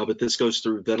 But this goes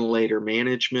through ventilator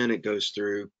management. It goes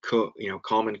through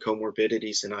common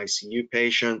comorbidities in ICU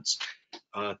patients,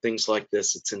 things like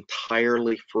this. It's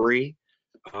entirely free.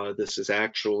 This is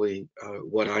actually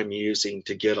what I'm using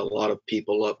to get a lot of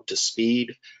people up to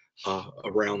speed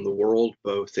around the world,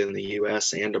 both in the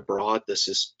US and abroad. This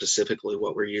is specifically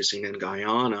what we're using in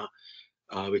Guyana.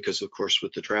 Because of course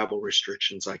with the travel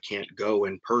restrictions, I can't go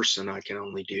in person. I can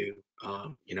only do,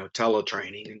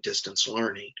 teletraining and distance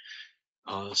learning.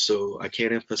 So I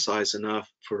can't emphasize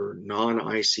enough for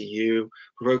non-ICU,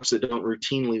 for folks that don't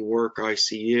routinely work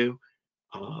ICU.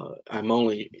 I'm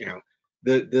only,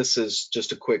 this is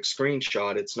just a quick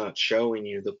screenshot. It's not showing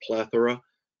you the plethora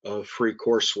of free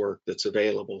coursework that's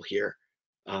available here.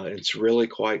 It's really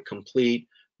quite complete.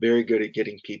 Very good at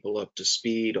getting people up to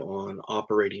speed on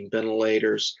operating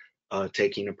ventilators,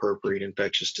 taking appropriate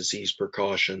infectious disease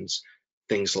precautions,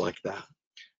 things like that.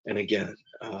 And again,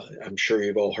 I'm sure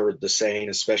you've all heard the saying,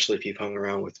 especially if you've hung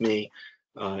around with me,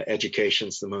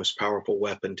 education's the most powerful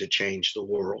weapon to change the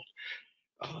world.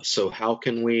 So how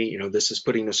can we, this is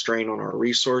putting a strain on our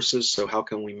resources, so how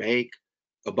can we make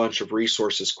a bunch of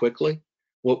resources quickly?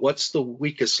 What's the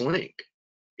weakest link?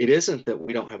 It isn't that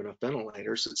we don't have enough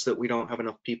ventilators, it's that we don't have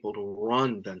enough people to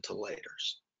run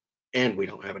ventilators, and we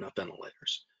don't have enough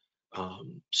ventilators.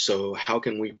 So how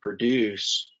can we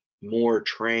produce more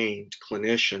trained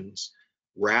clinicians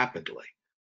rapidly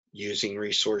using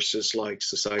resources like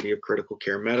Society of Critical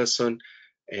Care Medicine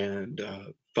and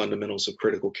Fundamentals of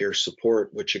Critical Care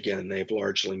Support, which again, they've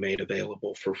largely made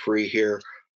available for free here,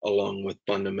 along with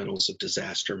Fundamentals of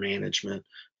Disaster Management,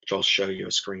 which I'll show you a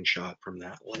screenshot from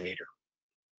that later.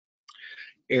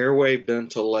 Airway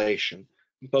ventilation.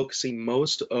 I'm focusing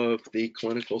most of the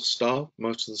clinical stuff,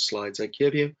 most of the slides I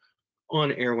give you,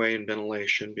 on airway and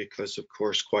ventilation because, of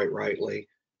course, quite rightly,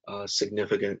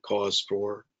 significant cause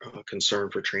for concern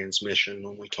for transmission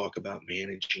when we talk about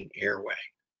managing airway.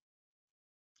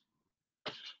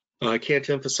 I can't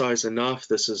emphasize enough,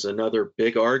 this is another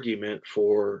big argument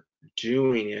for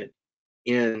doing it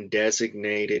in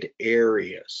designated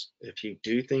areas. If you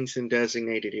do things in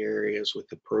designated areas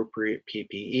with appropriate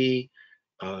PPE,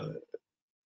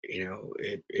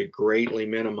 it greatly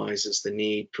minimizes the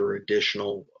need for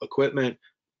additional equipment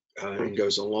and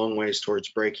goes a long ways towards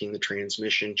breaking the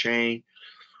transmission chain.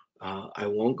 I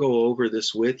won't go over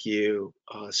this with you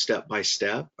step by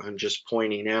step. I'm just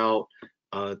pointing out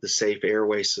the Safe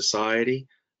Airway Society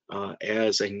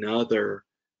as another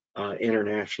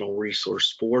international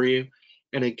resource for you.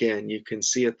 And again, you can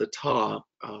see at the top,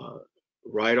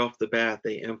 right off the bat,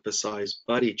 they emphasize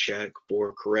buddy check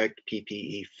for correct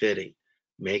PPE fitting,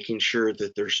 making sure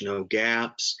that there's no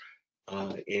gaps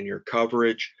in your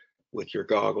coverage with your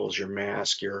goggles, your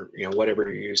mask, your whatever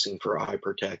you're using for eye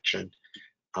protection.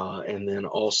 And then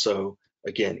also,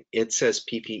 again, it says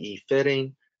PPE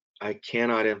fitting. I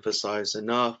cannot emphasize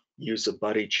enough, use a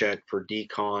buddy check for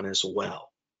decon as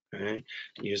well. Okay,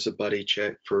 use a buddy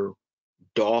check for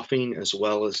doffing as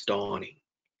well as donning.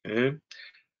 Okay.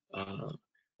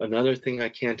 Another thing I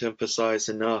can't emphasize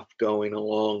enough, going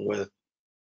along with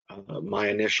my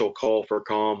initial call for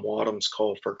calm, Wadham's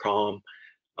call for calm,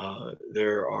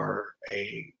 there are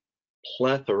a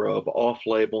plethora of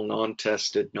off-label,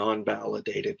 non-tested,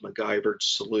 non-validated MacGyvered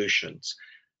solutions.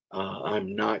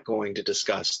 I'm not going to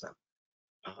discuss them.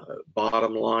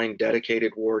 Bottom line,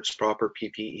 dedicated wards, proper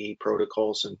PPE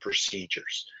protocols and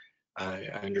procedures. I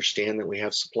understand that we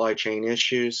have supply chain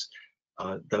issues.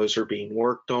 Those are being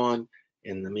worked on.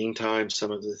 In the meantime,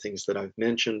 some of the things that I've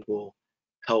mentioned will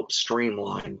help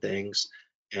streamline things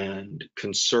and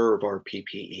conserve our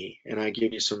PPE. And I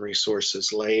give you some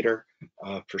resources later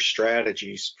for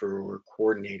strategies for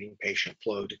coordinating patient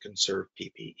flow to conserve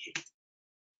PPE.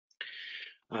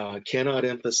 Cannot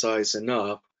emphasize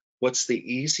enough, what's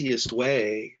the easiest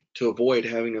way to avoid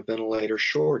having a ventilator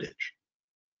shortage?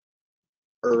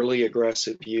 Early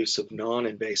aggressive use of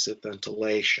non-invasive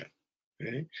ventilation.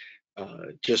 Okay?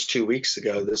 Just 2 weeks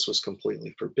ago, this was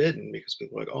completely forbidden because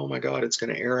people were like, oh my God, it's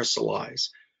going to aerosolize.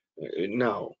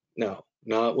 No,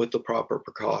 not with the proper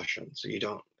precautions.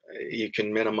 You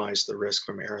can minimize the risk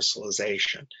from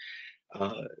aerosolization.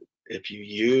 If you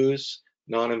use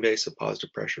non-invasive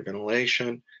positive pressure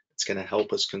ventilation, it's going to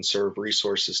help us conserve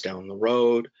resources down the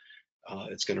road.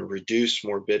 It's going to reduce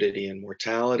morbidity and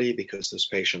mortality because those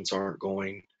patients aren't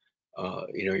going,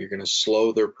 you're going to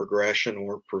slow their progression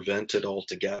or prevent it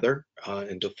altogether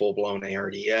into full-blown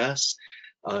ARDS.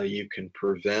 You can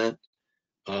prevent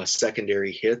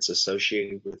secondary hits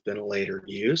associated with ventilator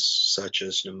use, such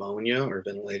as pneumonia or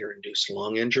ventilator-induced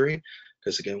lung injury.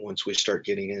 Because again, once we start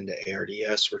getting into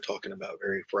ARDS, we're talking about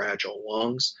very fragile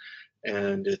lungs.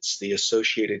 And it's the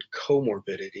associated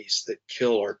comorbidities that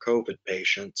kill our COVID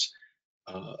patients,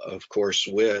 of course,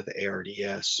 with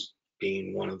ARDS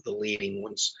being one of the leading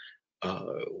ones,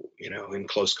 in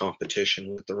close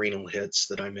competition with the renal hits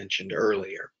that I mentioned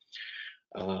earlier.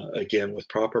 Again, with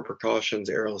proper precautions,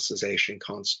 aerosolization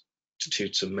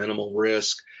constitutes a minimal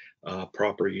risk,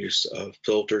 proper use of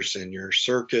filters in your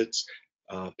circuits,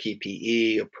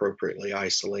 PPE, appropriately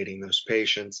isolating those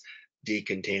patients,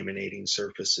 decontaminating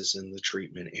surfaces in the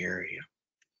treatment area.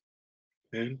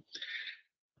 Okay.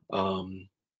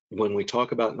 When we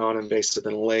talk about non-invasive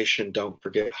ventilation, don't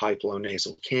forget high flow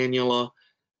nasal cannula.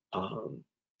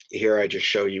 Here I just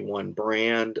show you one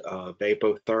brand,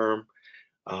 Vapotherm.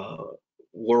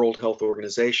 World Health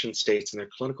Organization states in their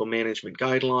clinical management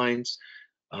guidelines,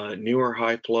 newer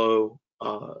high flow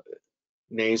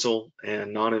nasal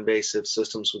and non-invasive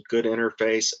systems with good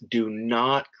interface do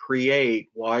not create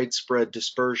widespread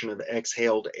dispersion of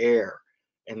exhaled air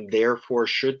and therefore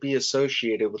should be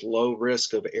associated with low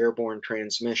risk of airborne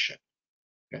transmission.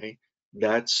 Okay,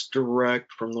 that's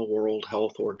direct from the World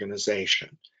Health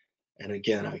Organization. And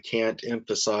again, I can't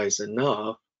emphasize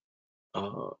enough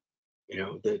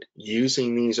that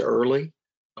using these early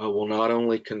will not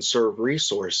only conserve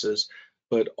resources,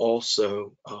 but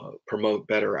also promote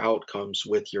better outcomes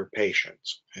with your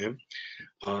patients. Okay?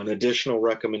 An additional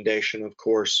recommendation, of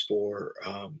course, for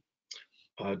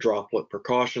droplet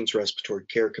precautions, Respiratory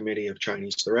Care Committee of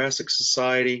Chinese Thoracic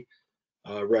Society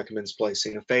recommends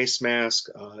placing a face mask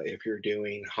if you're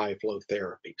doing high flow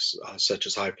therapies, such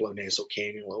as high flow nasal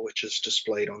cannula, which is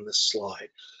displayed on this slide.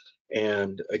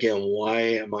 And again, why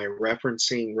am I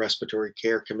referencing Respiratory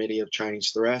Care Committee of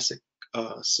Chinese Thoracic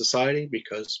Society?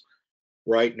 Because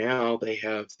right now they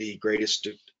have the greatest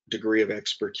degree of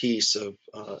expertise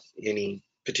of any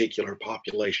particular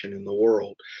population in the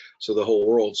world. So the whole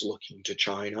world's looking to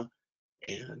China,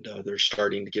 and they're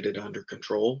starting to get it under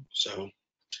control. So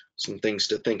some things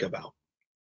to think about.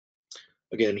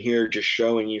 Again, here just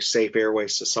showing you Safe Airway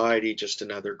Society, just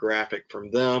another graphic from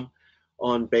them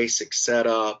on basic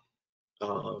setup.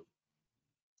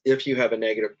 If you have a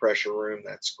negative pressure room,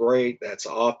 that's great, that's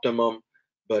optimum.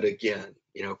 But again,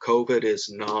 COVID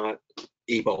is not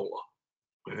Ebola.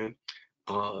 Okay?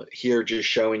 Here, just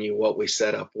showing you what we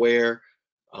set up where.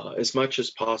 As much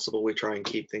as possible, we try and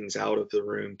keep things out of the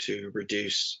room to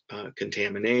reduce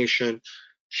contamination,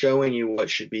 showing you what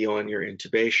should be on your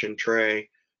intubation tray,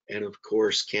 and of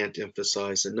course, can't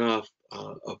emphasize enough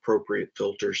appropriate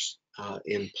filters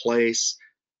in place,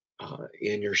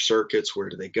 in your circuits, where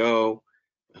do they go,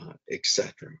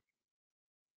 etc.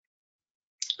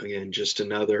 Again, just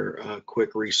another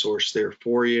quick resource there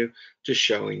for you, just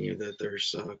showing you that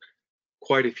there's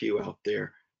quite a few out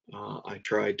there. I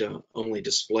tried to only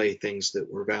display things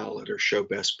that were valid or show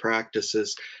best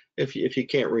practices. If you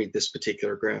can't read this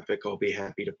particular graphic, I'll be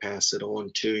happy to pass it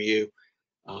on to you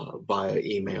via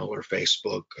email or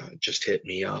Facebook. Just hit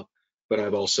me up. But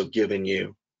I've also given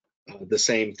you the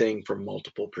same thing from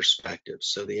multiple perspectives.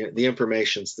 So the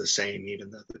information's the same,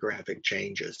 even though the graphic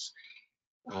changes.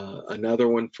 Another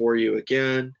one for you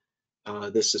again.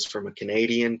 This is from a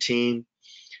Canadian team,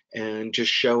 and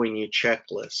just showing you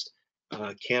checklist.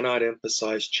 Cannot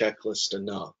emphasize checklist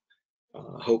enough.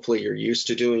 Hopefully you're used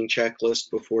to doing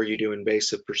checklists before you do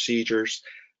invasive procedures.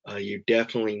 You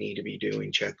definitely need to be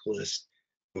doing checklists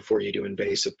before you do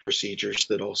invasive procedures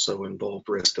that also involve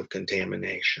risk of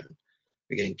contamination.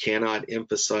 Again, cannot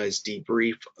emphasize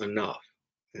debrief enough.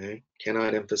 Okay?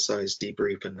 Cannot emphasize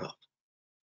debrief enough.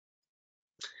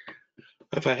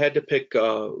 If I had to pick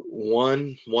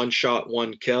one shot,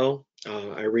 one kill,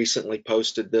 I recently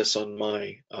posted this on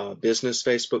my business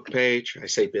Facebook page. I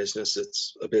say business,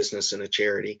 it's a business and a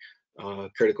charity,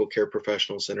 Critical Care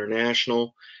Professionals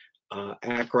International.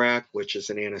 ACRAC, which is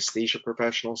an anesthesia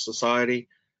professional society,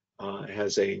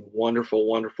 has a wonderful,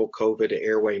 wonderful COVID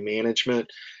airway management.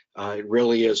 It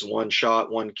really is one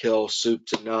shot, one kill, soup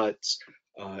to nuts,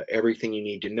 everything you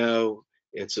need to know.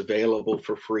 It's available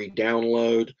for free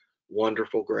download,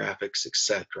 wonderful graphics,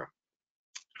 etc.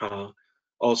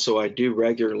 Also, I do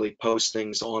regularly post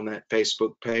things on that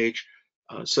Facebook page,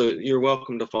 so you're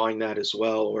welcome to find that as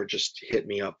well, or just hit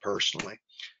me up personally.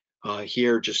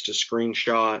 Here, just a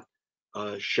screenshot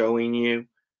showing you.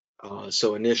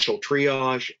 So initial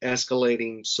triage,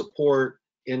 escalating support,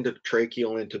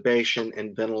 endotracheal intubation,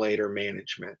 and ventilator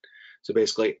management. So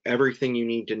basically everything you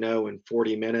need to know in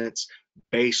 40 minutes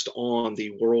based on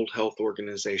the World Health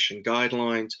Organization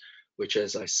guidelines, which,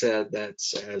 as I said,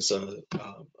 that's as a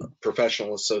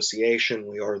professional association.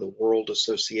 We are the World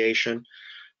Association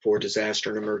for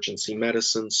Disaster and Emergency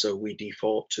Medicine, so we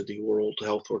default to the World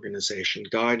Health Organization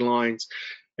guidelines.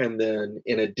 And then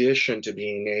in addition to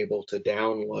being able to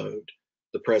download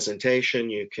the presentation,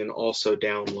 you can also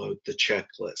download the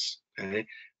checklist. Okay?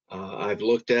 I've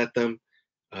looked at them.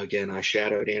 Again, I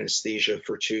shadowed anesthesia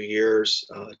for 2 years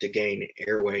to gain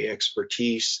airway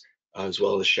expertise, as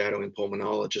well as shadowing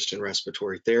pulmonologist and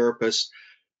respiratory therapists.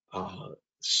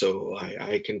 So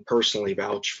I can personally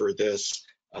vouch for this.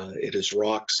 It is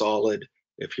rock solid.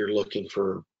 If you're looking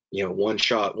for, one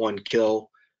shot, one kill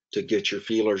to get your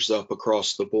feelers up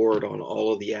across the board on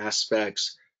all of the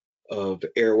aspects of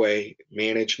airway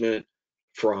management,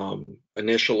 from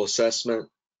initial assessment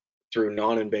through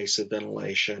non-invasive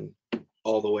ventilation,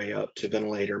 all the way up to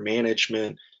ventilator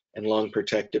management and lung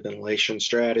protective ventilation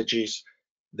strategies,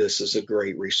 this is a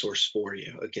great resource for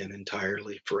you. Again,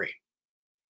 entirely free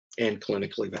and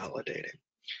clinically validated.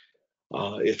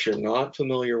 If you're not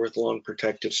familiar with lung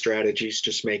protective strategies,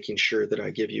 just making sure that I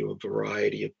give you a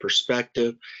variety of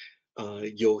perspective.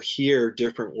 You'll hear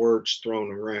different words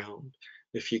thrown around.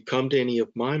 If you come to any of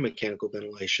my mechanical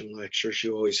ventilation lectures,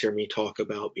 you always hear me talk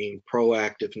about being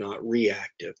proactive, not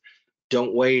reactive.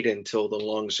 Don't wait until the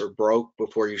lungs are broke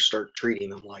before you start treating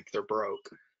them like they're broke.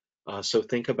 So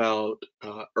think about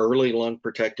early lung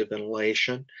protective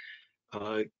ventilation.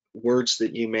 Words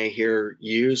that you may hear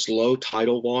used: low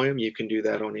tidal volume. You can do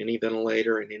that on any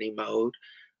ventilator in any mode.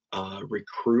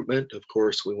 Recruitment, of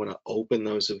course, we want to open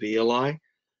those alveoli.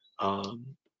 A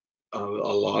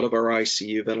lot of our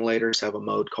ICU ventilators have a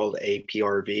mode called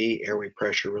APRV, airway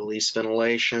pressure release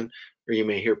ventilation, or you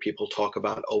may hear people talk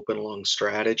about open lung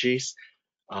strategies.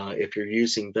 If you're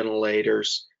using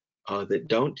ventilators that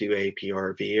don't do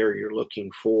APRV, or you're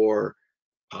looking for,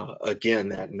 again,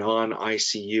 that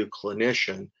non-ICU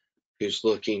clinician who's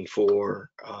looking for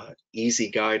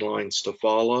easy guidelines to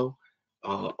follow,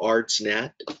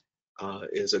 ARDSnet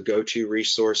is a go-to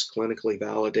resource, clinically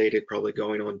validated, probably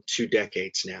going on 2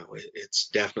 decades now. It's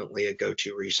definitely a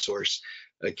go-to resource.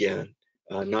 Again,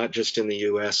 not just in the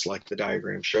US like the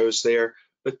diagram shows there,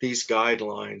 but these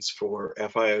guidelines for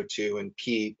FiO2 and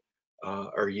PEEP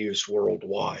are used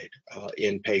worldwide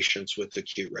in patients with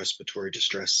acute respiratory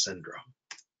distress syndrome.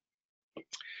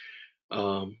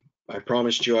 I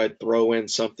promised you I'd throw in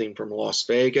something from Las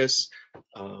Vegas.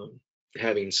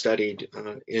 Having studied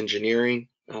engineering,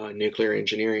 nuclear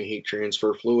engineering, heat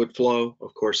transfer, fluid flow,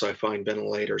 of course, I find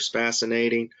ventilators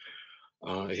fascinating.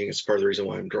 I think it's part of the reason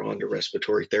why I'm drawn to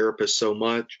respiratory therapists so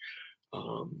much.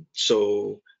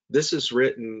 So this has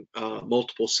written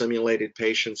multiple simulated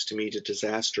patients to meet a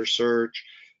disaster surge.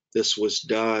 This was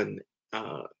done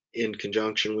in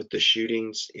conjunction with the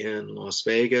shootings in Las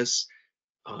Vegas.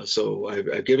 So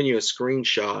I've given you a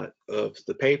screenshot of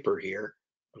the paper here.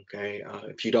 Okay,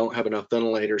 if you don't have enough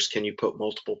ventilators, can you put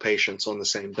multiple patients on the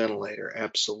same ventilator?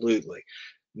 Absolutely.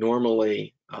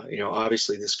 Normally,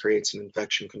 obviously this creates an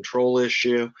infection control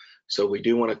issue. So we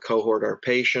do want to cohort our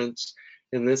patients.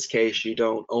 In this case, you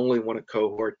don't only want to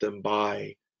cohort them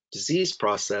by disease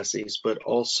processes, but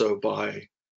also by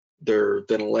their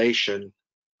ventilation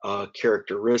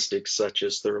characteristics, such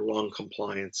as their lung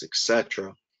compliance,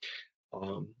 etc.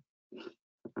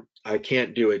 I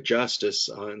can't do it justice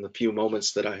in the few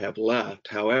moments that I have left.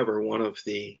 However, one of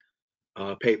the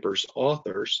paper's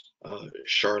authors,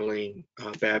 Charlene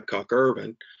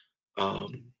Babcock-Irvin,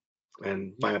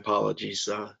 and my apologies,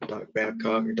 Doc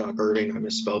Babcock or Doc Irving, I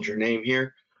misspelled your name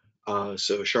here.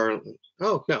 So Charlene,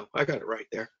 oh no, I got it right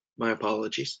there. My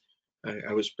apologies.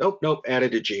 I was, oh nope,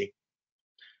 added a G.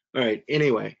 All right,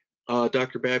 anyway,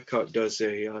 Dr. Babcock does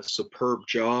a superb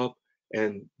job,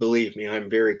 and believe me, I'm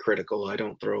very critical. I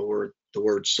don't throw the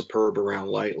word superb around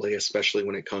lightly, especially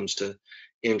when it comes to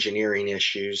engineering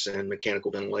issues and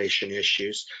mechanical ventilation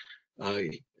issues.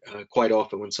 Quite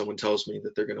often when someone tells me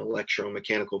that they're going to lecture on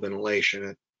mechanical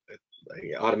ventilation,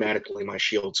 automatically my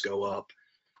shields go up.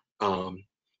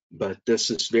 But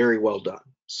this is very well done.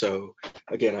 So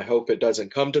again, I hope it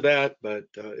doesn't come to that, but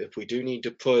if we do need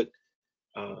to put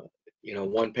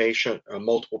one patient or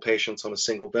multiple patients on a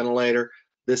single ventilator,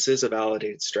 this is a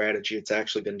validated strategy. It's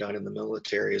actually been done in the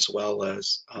military as well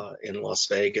as in Las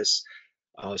Vegas.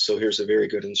 So here's a very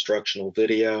good instructional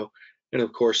video. And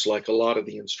of course, like a lot of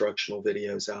the instructional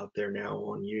videos out there now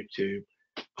on YouTube,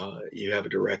 you have a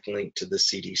direct link to the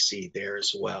CDC there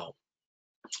as well.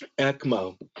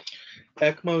 ECMO.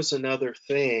 ECMO is another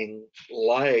thing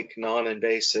like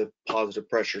non-invasive positive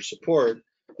pressure support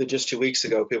that just 2 weeks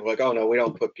ago, people were like, oh no, we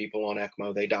don't put people on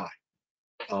ECMO, they die.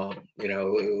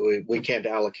 We can't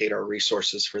allocate our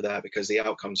resources for that because the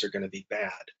outcomes are going to be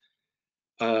bad.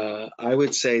 I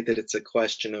would say that it's a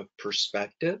question of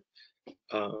perspective.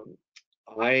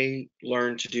 I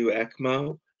learned to do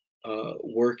ECMO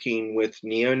working with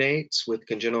neonates with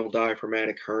congenital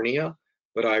diaphragmatic hernia,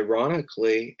 but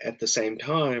ironically, at the same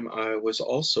time, I was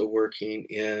also working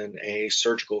in a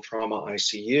surgical trauma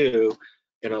ICU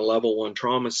in a level 1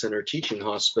 trauma center teaching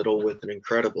hospital with an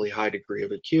incredibly high degree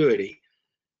of acuity.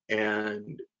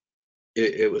 And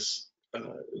it was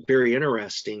very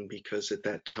interesting because at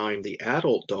that time, the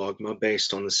adult dogma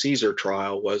based on the Caesar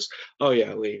trial was, oh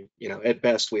yeah, at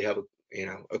best we have,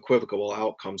 equivocal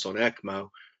outcomes on ECMO,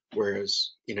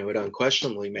 whereas, it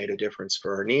unquestionably made a difference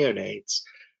for our neonates.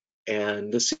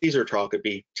 And the Caesar trial could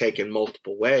be taken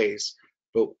multiple ways,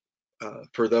 but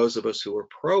for those of us who are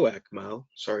pro ECMO,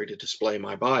 sorry to display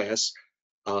my bias,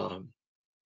 part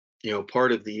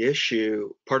of the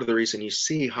issue, part of the reason you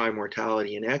see high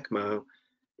mortality in ECMO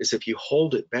is if you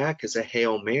hold it back as a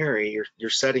Hail Mary, you're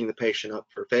setting the patient up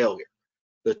for failure.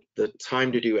 The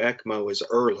time to do ECMO is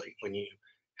early when you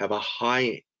have a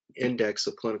high index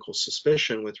of clinical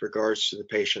suspicion with regards to the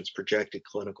patient's projected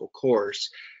clinical course.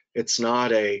 It's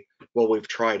not well, we've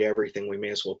tried everything, we may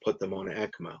as well put them on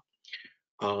ECMO.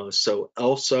 So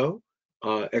also,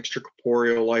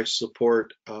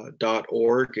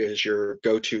 extracorporeallifesupport.org is your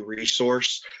go-to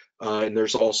resource. And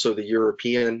there's also the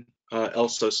European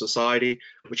ELSO Society,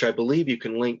 which I believe you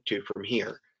can link to from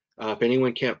here. If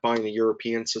anyone can't find the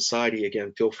European Society,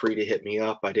 again, feel free to hit me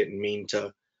up. I didn't mean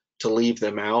to leave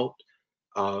them out.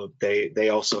 They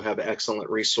also have excellent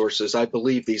resources. I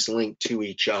believe these link to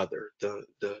each other, the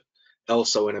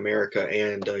ELSO in America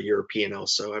and European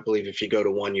ELSO. I believe if you go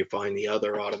to one, you find the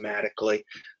other automatically.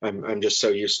 I'm just so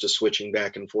used to switching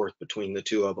back and forth between the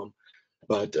two of them.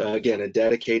 But again, a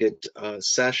dedicated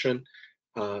session.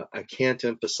 I can't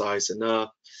emphasize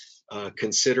enough.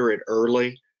 Consider it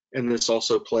early, and this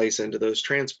also plays into those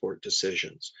transport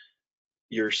decisions.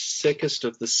 Your sickest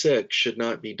of the sick should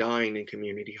not be dying in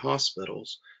community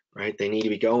hospitals, right? They need to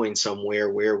be going somewhere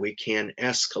where we can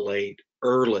escalate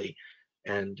early,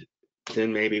 and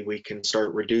then maybe we can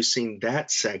start reducing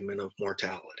that segment of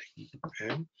mortality,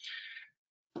 okay?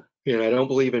 I don't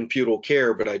believe in feudal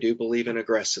care, but I do believe in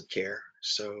aggressive care.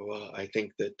 So I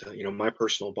think that, my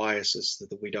personal bias is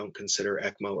that we don't consider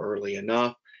ECMO early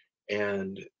enough.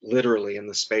 And literally in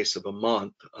the space of a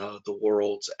month, the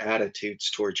world's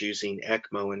attitudes towards using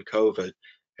ECMO and COVID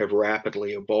have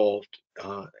rapidly evolved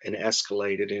and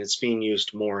escalated, and it's being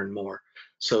used more and more.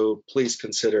 So please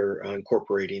consider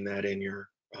incorporating that in your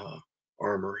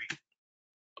armory.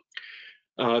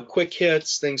 Quick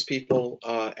hits, things people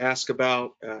ask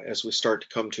about as we start to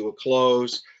come to a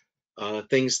close,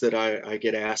 things that I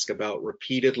get asked about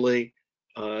repeatedly.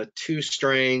 Two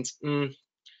strains,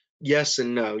 yes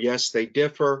and no. Yes, they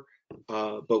differ,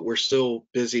 but we're still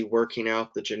busy working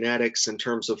out the genetics. In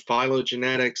terms of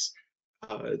phylogenetics,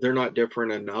 they're not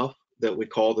different enough that we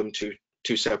call them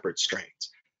two separate strains.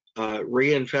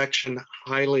 Reinfection,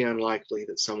 highly unlikely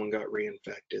that someone got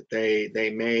reinfected. They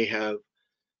may have,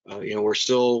 we're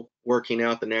still working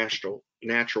out the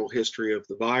natural history of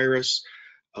the virus,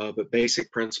 but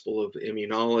basic principle of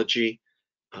immunology.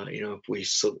 If we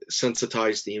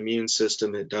sensitize the immune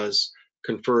system, it does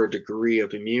confer a degree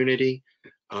of immunity.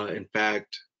 In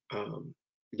fact,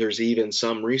 there's even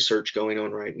some research going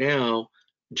on right now,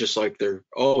 just like there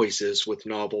always is with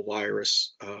novel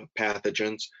virus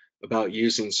pathogens, about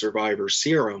using survivor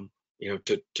serum,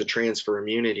 to transfer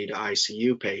immunity to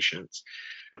ICU patients.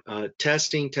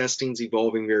 Testing's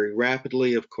evolving very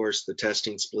rapidly. Of course, the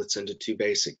testing splits into two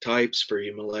basic types. For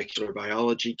you molecular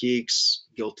biology geeks,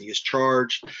 guilty as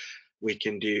charged. We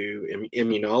can do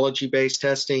immunology-based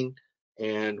testing,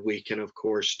 and we can, of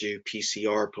course, do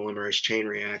PCR, polymerase chain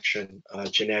reaction,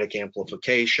 genetic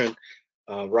amplification.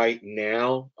 Right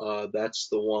now, that's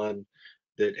the one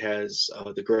that has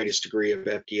the greatest degree of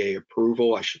FDA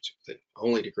approval. I should say the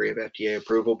only degree of FDA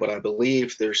approval, but I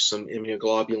believe there's some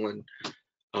immunoglobulin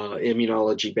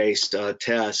immunology-based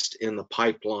test in the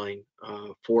pipeline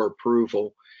for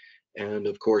approval. And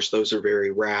of course, those are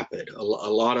very rapid. A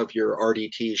lot of your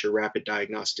RDTs, your rapid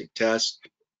diagnostic tests,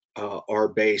 are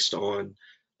based on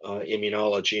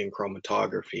immunology and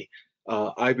chromatography.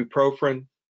 Ibuprofen,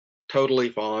 totally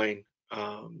fine.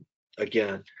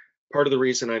 Again, part of the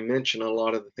reason I mention a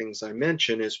lot of the things I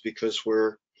mention is because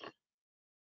we're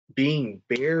being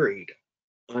buried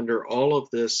under all of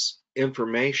this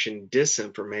information,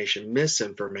 disinformation,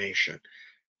 misinformation.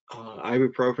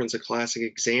 Ibuprofen's a classic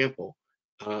example.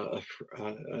 A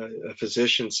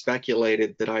physician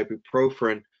speculated that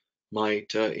ibuprofen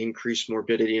might increase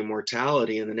morbidity and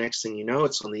mortality, and the next thing you know,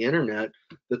 it's on the internet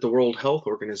that the World Health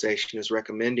Organization is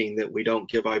recommending that we don't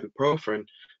give ibuprofen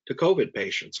to COVID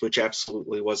patients, which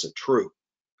absolutely wasn't true.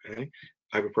 Okay?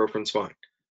 Ibuprofen's fine.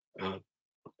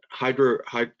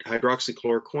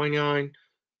 Hydroxychloroquine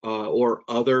or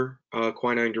other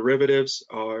quinine derivatives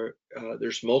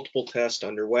there's multiple tests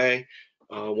underway.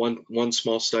 One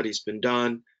small study's been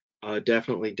done,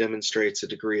 definitely demonstrates a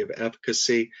degree of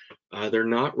efficacy. They're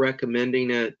not recommending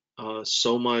it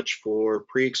so much for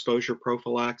pre-exposure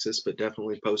prophylaxis, but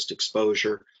definitely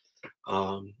post-exposure,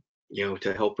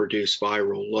 to help reduce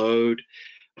viral load.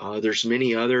 There's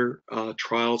many other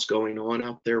trials going on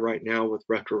out there right now with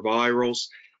retrovirals.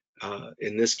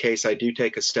 In this case, I do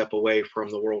take a step away from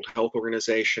the World Health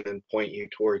Organization and point you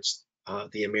towards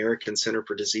the American Center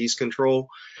for Disease Control.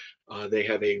 They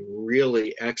have a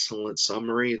really excellent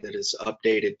summary that is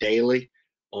updated daily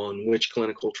on which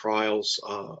clinical trials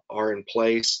are in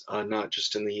place, not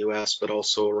just in the US, but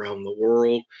also around the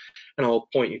world. And I'll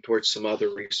point you towards some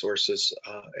other resources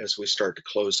as we start to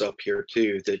close up here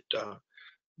too,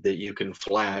 that you can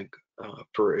flag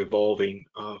for evolving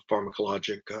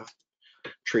pharmacologic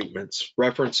treatments.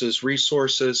 References,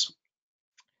 resources.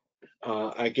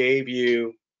 I gave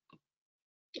you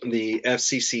the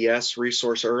FCCS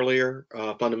resource earlier,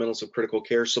 Fundamentals of Critical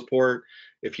Care Support.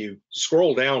 If you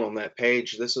scroll down on that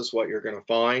page, this is what you're going to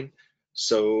find.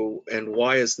 So, and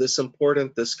why is this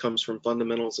important? This comes from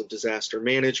Fundamentals of Disaster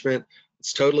Management.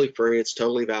 It's totally free. It's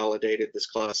totally validated. This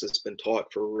class has been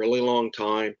taught for a really long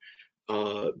time.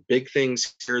 Big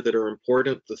things here that are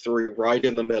important, the three right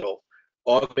in the middle: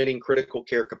 augmenting critical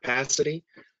care capacity,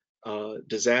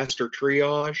 disaster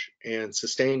triage, and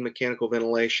sustained mechanical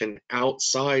ventilation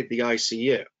outside the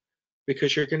ICU,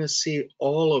 because you're going to see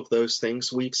all of those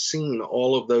things. We've seen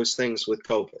all of those things with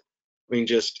COVID. I mean,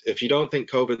 just if you don't think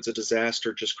COVID's a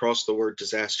disaster, just cross the word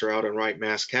disaster out and write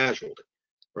mass casualty,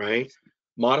 right?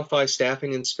 Modify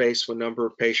staffing and space when number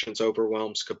of patients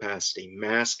overwhelms capacity.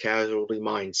 Mass casualty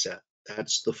mindset.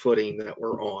 That's the footing that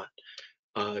we're on.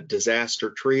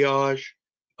 Disaster triage.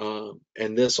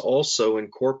 And this also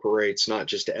incorporates not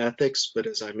just ethics, but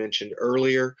as I mentioned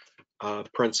earlier,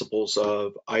 principles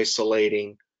of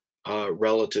isolating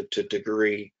relative to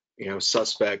degree,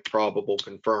 suspect, probable,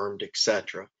 confirmed,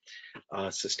 etc.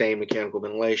 Sustained mechanical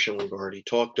ventilation, we've already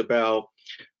talked about,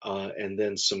 and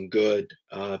then some good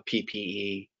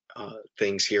PPE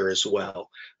things here as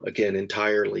well. Again,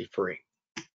 entirely free.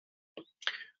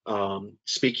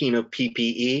 Speaking of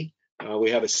PPE,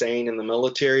 we have a saying in the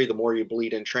military: the more you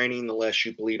bleed in training, the less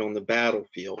you bleed on the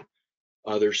battlefield.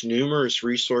 There's numerous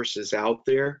resources out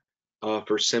there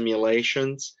for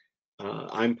simulations.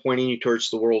 I'm pointing you towards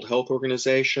the World Health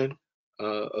Organization.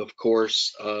 Of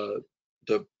course, the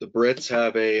Brits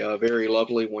have a very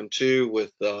lovely one too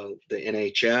with the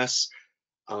NHS.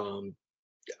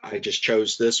 I just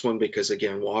chose this one because,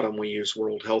 again, WATM, we use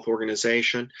World Health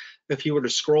Organization. If you were to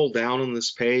scroll down on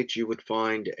this page, you would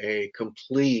find a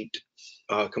complete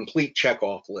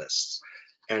checkoff lists.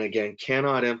 And again,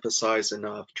 cannot emphasize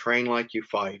enough, train like you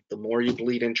fight. The more you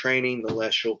bleed in training, the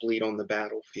less you'll bleed on the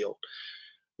battlefield.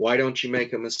 Why don't you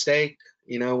make a mistake,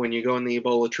 when you go in the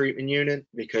Ebola treatment unit?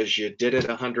 Because you did it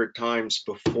 100 times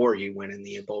before you went in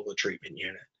the Ebola treatment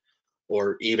unit,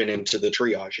 or even into the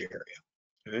triage area.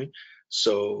 Okay,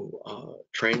 so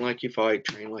train like you fight,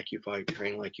 train like you fight,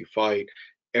 train like you fight.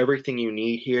 Everything you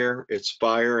need here, it's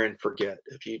fire and forget.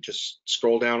 If you just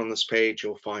scroll down on this page,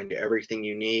 you'll find everything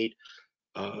you need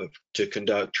to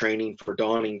conduct training for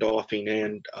donning, doffing,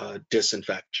 and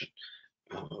disinfection,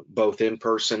 both in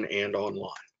person and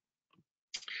online.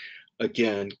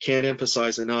 Again, can't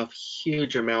emphasize enough,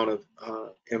 huge amount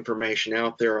of information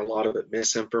out there, a lot of it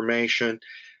misinformation.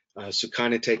 So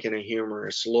kind of taking a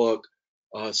humorous look.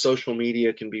 Social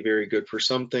media can be very good for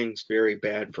some things, very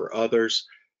bad for others.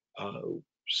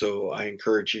 So I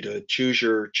encourage you to choose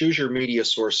your media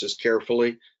sources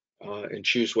carefully and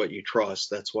choose what you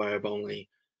trust. That's why I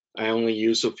only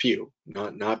use a few,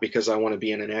 not because I want to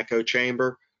be in an echo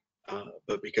chamber,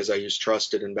 but because I use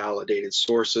trusted and validated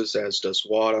sources, as does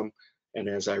WATM, and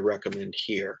as I recommend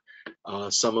here.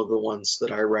 Some of the ones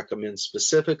that I recommend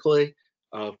specifically,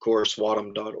 of course,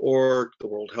 WATM.org, the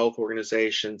World Health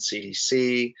Organization,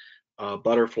 CDC,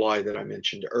 Butterfly that I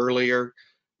mentioned earlier,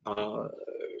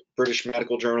 British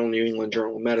Medical Journal, New England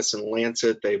Journal of Medicine,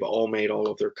 Lancet. They've all made all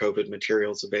of their COVID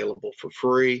materials available for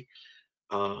free.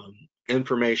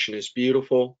 Information is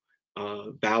beautiful,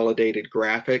 validated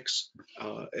graphics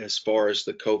as far as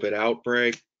the COVID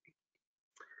outbreak.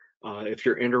 If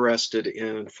you're interested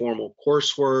in formal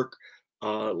coursework,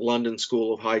 London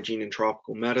School of Hygiene and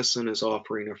Tropical Medicine is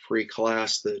offering a free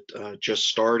class that just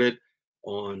started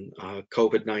on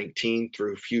COVID-19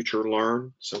 through Future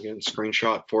Learn. So again,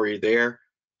 screenshot for you there,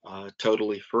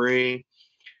 totally free.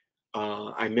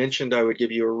 I mentioned I would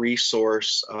give you a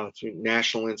resource through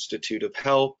National Institute of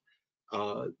Health,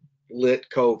 Lit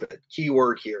COVID,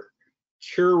 keyword here,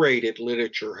 curated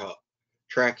literature hub,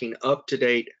 tracking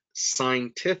up-to-date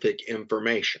scientific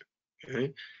information.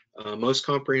 Okay, most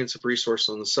comprehensive resource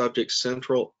on the subject,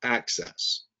 central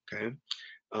access. Okay,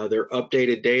 they're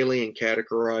updated daily and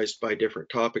categorized by different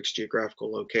topics,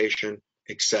 geographical location,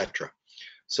 etc.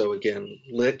 So again,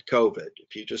 Lit COVID.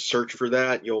 If you just search for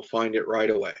that, you'll find it right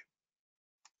away.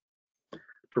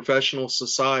 Professional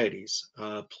societies,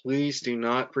 please do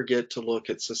not forget to look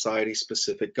at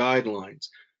society-specific guidelines.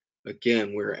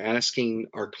 Again, we're asking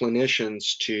our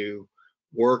clinicians to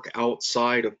work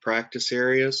outside of practice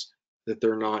areas that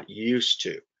they're not used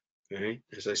to. Okay,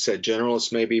 as I said,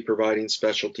 generalists may be providing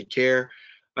specialty care.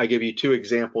 I give you two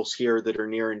examples here that are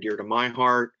near and dear to my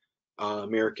heart.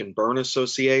 American Burn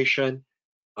Association.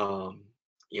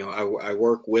 I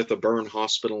work with a burn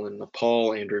hospital in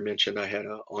Nepal. Andrew mentioned I had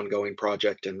an ongoing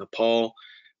project in Nepal.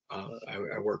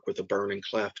 I work with a burn and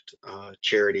cleft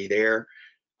charity there.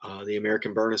 The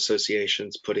American Burn Association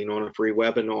is putting on a free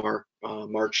webinar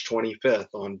March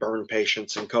 25th on burn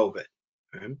patients and COVID.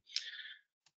 Okay?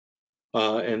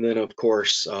 And then, of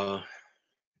course,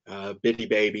 bitty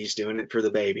babies, doing it for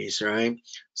the babies, right?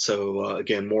 So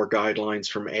again, more guidelines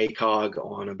from ACOG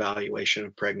on evaluation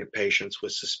of pregnant patients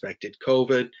with suspected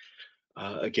COVID.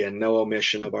 Again, no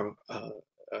omission of our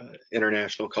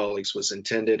international colleagues was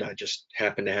intended. I just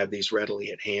happen to have these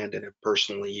readily at hand and have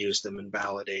personally used them and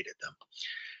validated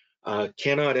them.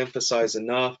 Cannot emphasize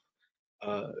enough,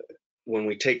 when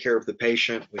we take care of the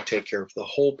patient, we take care of the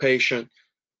whole patient.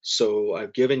 So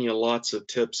I've given you lots of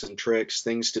tips and tricks,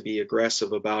 things to be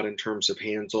aggressive about in terms of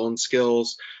hands-on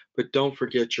skills, but don't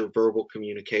forget your verbal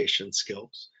communication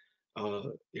skills.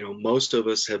 Most of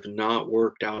us have not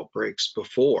worked outbreaks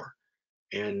before,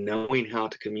 and knowing how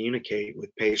to communicate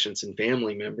with patients and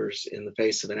family members in the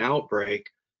face of an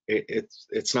outbreak,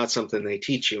 it's not something they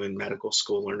teach you in medical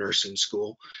school or nursing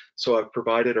school. So I've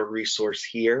provided a resource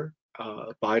here,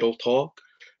 Vital Talk,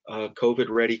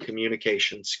 COVID-ready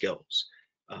communication skills.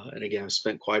 And again, I've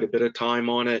spent quite a bit of time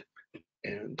on it,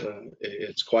 and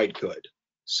it's quite good.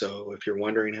 So if you're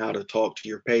wondering how to talk to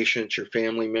your patients, your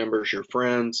family members, your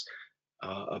friends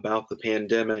about the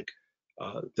pandemic,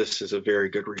 this is a very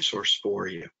good resource for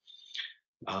you.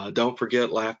 Don't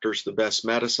forget, laughter's the best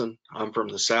medicine. I'm from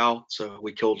the South, so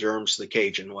we kill germs the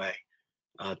Cajun way.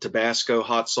 Tabasco,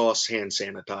 hot sauce, hand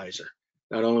sanitizer.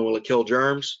 Not only will it kill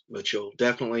germs, but you'll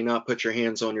definitely not put your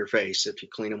hands on your face if you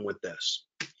clean them with this.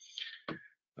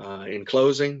 In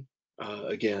closing,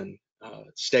 again,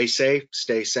 stay safe,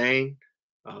 stay sane.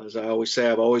 As I always say,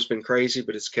 I've always been crazy,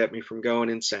 but it's kept me from going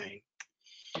insane.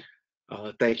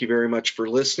 Thank you very much for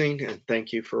listening, and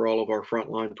thank you for all of our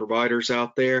frontline providers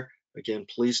out there. Again,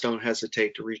 please don't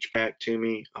hesitate to reach back to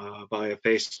me via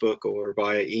Facebook or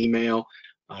via email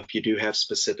if you do have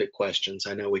specific questions.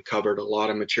 I know we covered a lot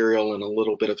of material in a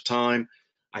little bit of time.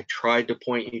 I tried to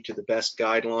point you to the best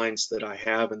guidelines that I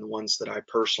have and the ones that I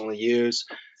personally use.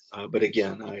 But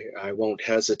again, I won't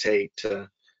hesitate to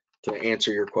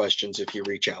answer your questions if you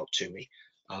reach out to me.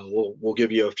 We'll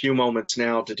give you a few moments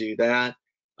now to do that.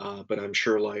 But I'm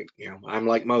sure, I'm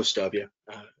like most of you,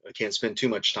 I can't spend too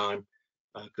much time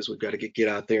because we've got to get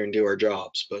out there and do our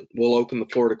jobs. But we'll open the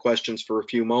floor to questions for a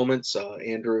few moments.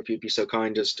 Andrew, if you'd be so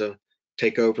kind as to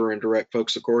take over and direct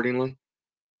folks accordingly.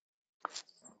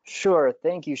 Sure.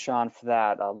 Thank you, Sean, for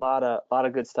that. A lot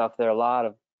of good stuff there. A lot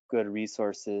of good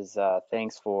resources.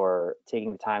 Thanks for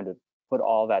taking the time to put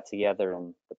all that together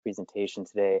in the presentation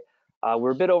today.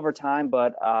 We're a bit over time,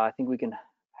 but I think we can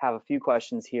have a few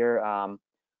questions here.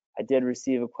 I did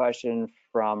receive a question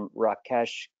from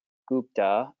Rakesh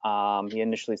Gupta. He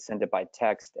initially sent it by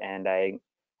text, and I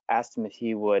asked him if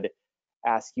he would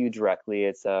ask you directly.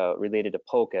 It's related to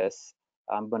POCUS.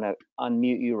 I'm going to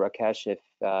unmute you, Rakesh, if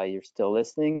you're still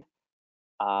listening.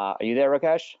 Are you there,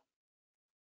 Rakesh?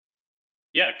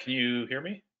 Yeah, can you hear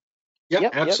me?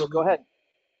 Yep, absolutely. Yep, go ahead.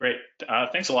 Great.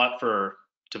 Thanks a lot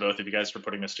to both of you guys for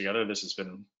putting this together. This has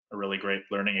been a really great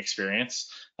learning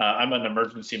experience. I'm an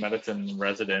emergency medicine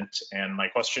resident, and my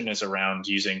question is around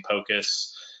using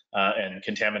POCUS and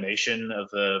contamination of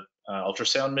the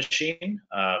ultrasound machine.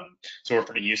 So we're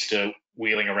pretty used to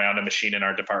wheeling around a machine in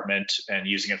our department and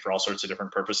using it for all sorts of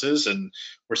different purposes. And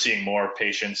we're seeing more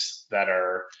patients that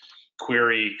are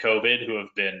query COVID who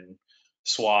have been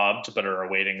swabbed but are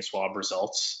awaiting swab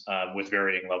results with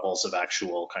varying levels of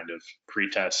actual kind of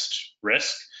pre-test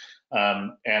risk.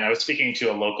 And I was speaking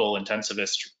to a local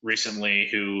intensivist recently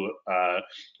who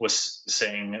was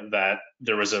saying that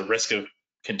there was a risk of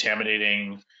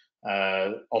contaminating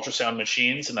ultrasound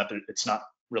machines, and that it's not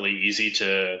really easy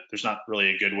there's not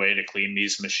really a good way to clean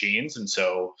these machines. And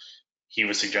so he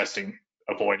was suggesting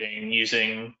avoiding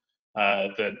using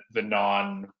the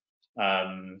non,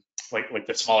 like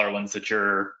the smaller ones that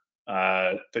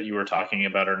you were talking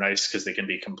about are nice because they can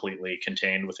be completely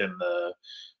contained within the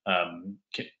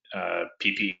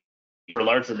PPE. For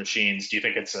larger machines, do you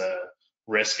think it's a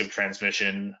risk of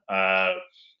transmission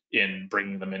in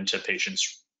bringing them into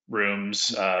patients'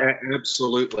 rooms?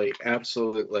 Absolutely.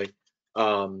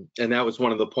 And that was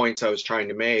one of the points I was trying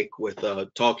to make with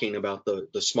talking about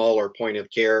the smaller point of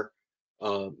care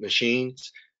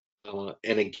machines.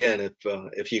 And again,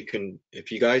 if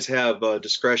you guys have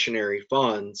discretionary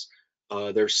funds,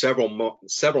 there's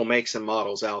several makes and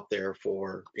models out there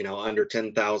for under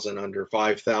 10,000, under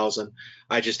 5,000.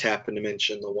 I just happen to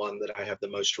mention the one that I have the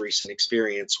most recent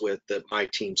experience with that my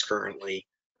team's currently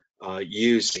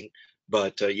using.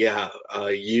 But yeah,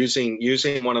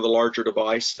 using one of the larger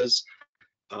devices,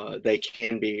 they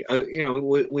can be,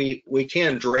 we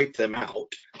can drape them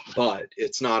out, but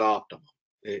it's not optimal.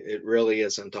 It really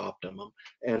isn't optimum.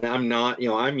 And I'm not,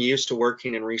 I'm used to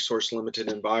working in resource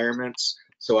limited environments,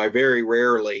 so I very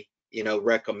rarely,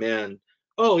 recommend,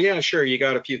 oh yeah, sure, you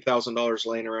got a few $1,000s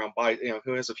laying around,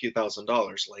 who has a few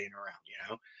 $1,000s laying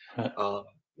around,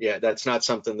 yeah, that's not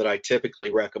something that I typically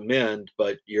recommend,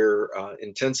 but your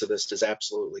intensivist is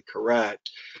absolutely correct.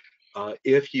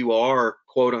 If you are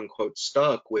quote unquote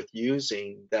stuck with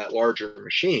using that larger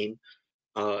machine,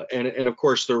 and of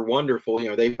course they're wonderful,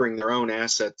 they bring their own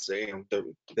assets, they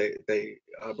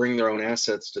bring their own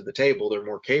assets to the table. They're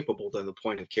more capable than the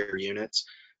point of care units,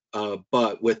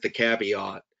 but with the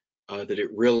caveat that it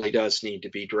really does need to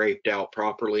be draped out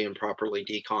properly and properly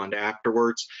deconned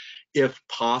afterwards, if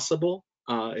possible.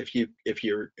 If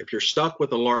you're stuck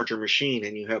with a larger machine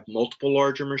and you have multiple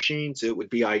larger machines, it would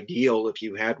be ideal if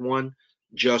you had one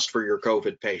just for your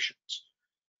COVID patients.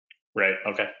 Right.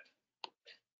 Okay.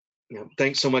 Yeah,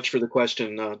 thanks so much for the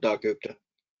question, Dr. Gupta.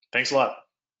 Thanks a lot.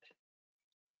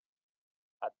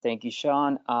 Thank you,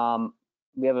 Sean.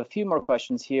 We have a few more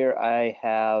questions here. I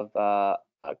have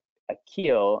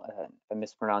Akil, if I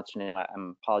mispronounced your name,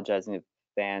 I'm apologizing in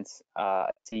advance.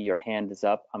 I see your hand is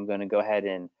up. I'm going to go ahead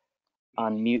and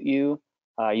unmute you.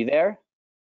 Are you there?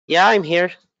 Yeah, I'm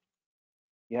here.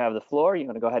 You have the floor. You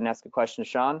want to go ahead and ask a question to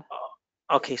Sean?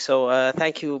 Okay, so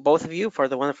thank you both of you for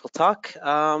the wonderful talk.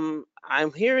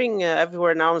 I'm hearing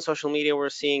everywhere now on social media, we're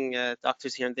seeing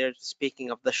doctors here and there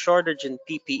speaking of the shortage in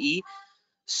PPE.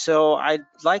 So I'd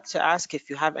like to ask if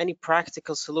you have any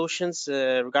practical solutions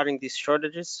regarding these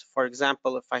shortages. For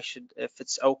example, if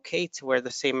it's okay to wear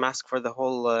the same mask for the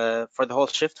whole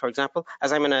shift, for example,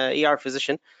 as I'm an ER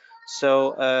physician.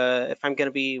 So if I'm going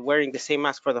to be wearing the same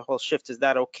mask for the whole shift, is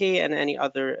that okay? And any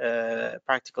other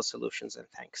practical solutions? And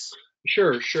thanks.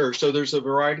 Sure, sure. So there's a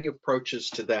variety of approaches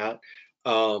to that.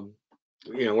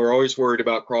 We're always worried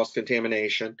about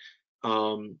cross-contamination.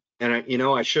 And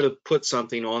I should have put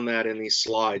something on that in these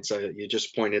slides. You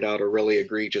just pointed out a really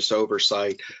egregious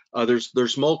oversight.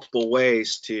 There's multiple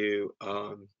ways to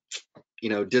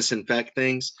disinfect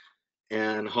things,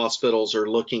 and hospitals are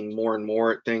looking more and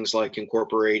more at things like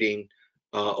incorporating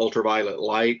ultraviolet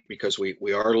light, because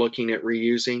we are looking at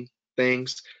reusing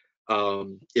things.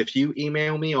 If you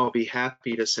email me, I'll be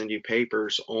happy to send you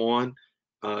papers on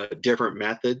different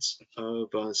methods of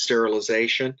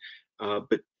sterilization.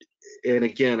 And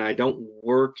again, I don't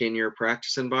work in your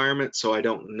practice environment, so I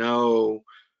don't know,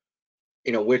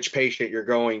 which patient you're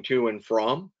going to and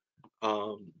from.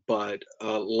 But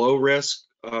low risk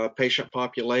patient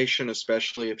population,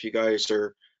 especially if you guys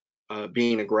are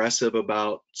being aggressive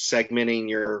about segmenting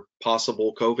your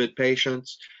possible COVID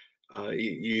patients,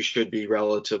 you should be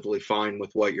relatively fine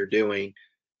with what you're doing.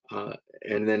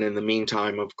 And then in the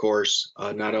meantime, of course,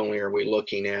 not only are we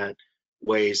looking at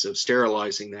ways of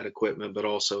sterilizing that equipment, but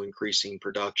also increasing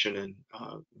production and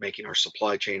making our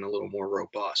supply chain a little more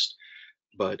robust.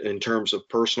 But in terms of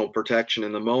personal protection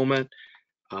in the moment,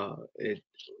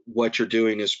 what you're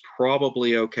doing is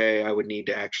probably okay. I would need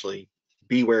to actually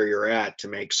be where you're at to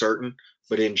make certain,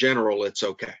 but in general, it's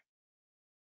okay.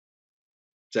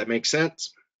 Does that make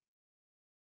sense?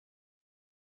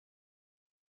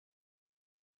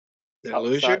 Did I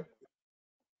lose you?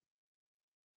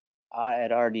 I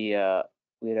had already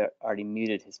we had already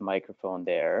muted his microphone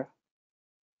there.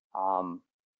 In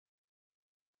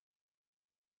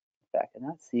fact, I'm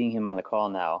not seeing him on the call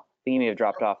now. I think he may have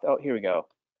dropped off. Oh, here we go.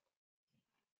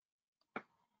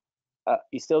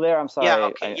 You still there? I'm sorry. Yeah,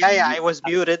 okay. I was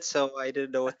muted, so I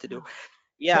didn't know what to do.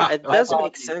 Yeah, it does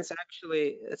make sense.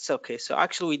 Actually, it's okay. So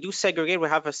actually, we do segregate. We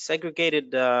have a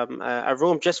segregated a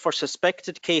room just for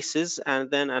suspected cases, and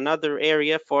then another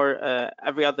area for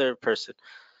every other person.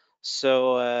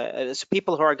 So, so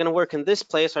people who are going to work in this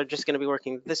place are just going to be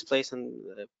working in this place, and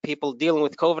people dealing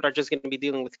with COVID are just going to be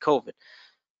dealing with COVID.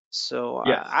 So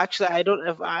Yes. actually, I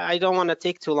don't want to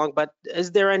take too long, but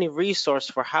is there any resource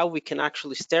for how we can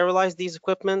actually sterilize these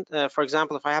equipment? For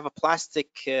example, if I have a plastic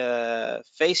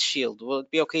face shield, will it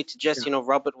be okay to just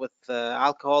rub it with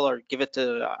alcohol or give it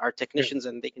to our technicians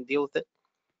and they can deal with it?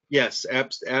 Yes,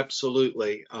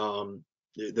 absolutely.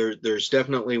 There's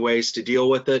definitely ways to deal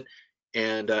with it.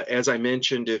 And as I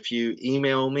mentioned, if you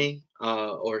email me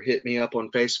or hit me up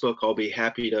on Facebook, I'll be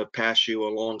happy to pass you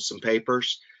along some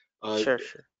papers. Sure.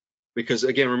 Because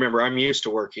again, remember, I'm used to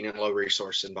working in low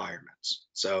resource environments.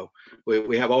 So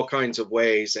we have all kinds of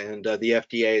ways, and the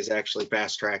FDA is actually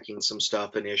fast tracking some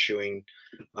stuff and issuing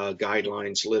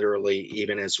guidelines literally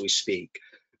even as we speak.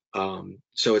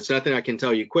 So it's nothing I can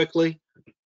tell you quickly,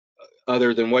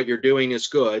 other than what you're doing is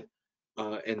good.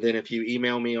 And then if you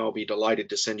email me, I'll be delighted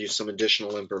to send you some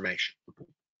additional information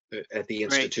at the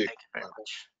institute. Thank you very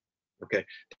much. Okay.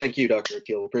 Thank you, Dr.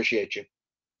 Akil. Appreciate you.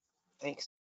 Thanks.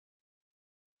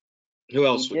 Who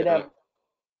else we got?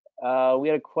 We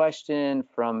had a question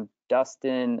from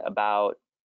Dustin about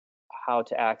how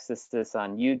to access this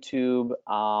on YouTube.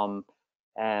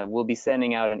 And we'll be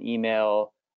sending out an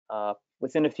email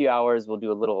within a few hours. We'll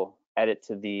do a little edit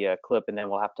to the clip, and then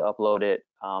we'll have to upload it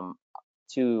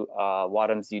to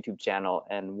Wadham's YouTube channel.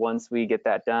 And once we get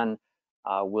that done,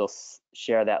 we'll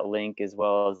share that link as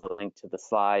well as the link to the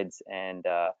slides and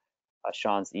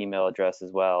Sean's email address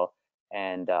as well.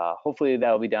 And hopefully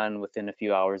that'll be done within a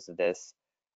few hours of this.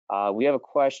 We have a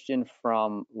question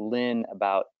from Lynn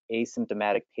about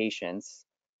asymptomatic patients.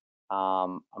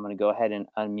 I'm going to go ahead and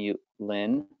unmute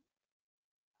Lynn.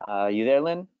 You there,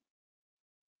 Lynn?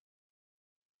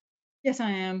 Yes,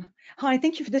 I am. Hi,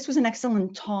 thank you. This was an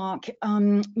excellent talk.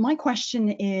 My question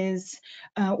is,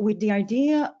 with the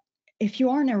idea, if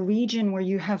you are in a region where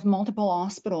you have multiple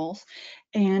hospitals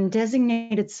and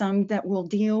designated some that will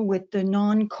deal with the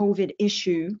non-COVID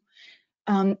issue,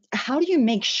 how do you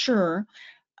make sure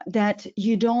that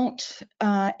you don't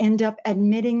end up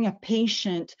admitting a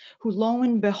patient who, lo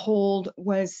and behold,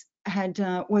 was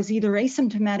either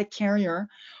asymptomatic carrier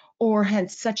or had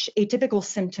such atypical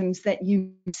symptoms that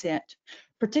you miss it,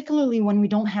 particularly when we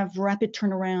don't have rapid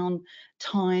turnaround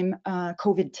time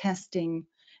COVID testing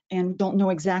and don't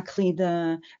know exactly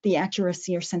the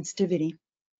accuracy or sensitivity?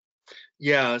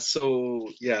 Yeah, so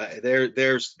yeah,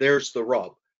 there's the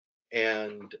rub.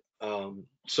 And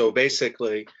so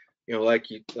basically, like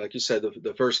you said,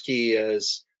 the first key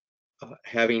is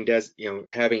having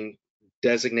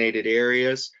designated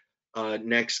areas.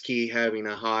 next key, having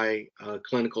a high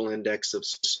clinical index of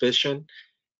suspicion.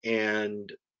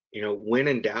 And, you know, when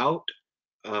in doubt,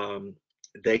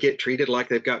 they get treated like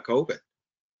they've got COVID.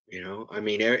 You know, I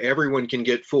mean, everyone can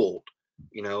get fooled.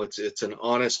 You know, it's an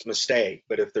honest mistake.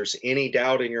 But if there's any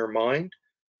doubt in your mind,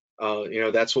 you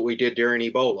know, that's what we did during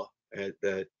Ebola.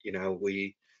 That, you know,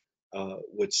 we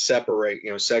would separate,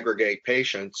 you know, segregate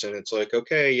patients, and it's like,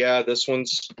 okay, yeah, this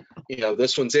one's, you know,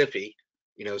 this one's iffy.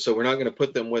 You know, so we're not going to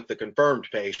put them with the confirmed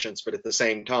patients, but at the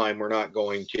same time, we're not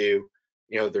going to,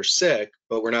 you know, they're sick,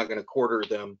 but we're not going to quarter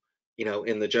them, you know,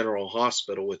 in the general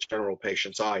hospital with general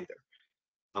patients either.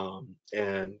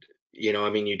 And you know, I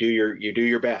mean, you do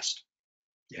your best,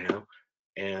 you know,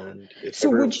 and if So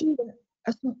everyone, would you,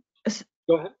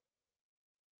 go ahead.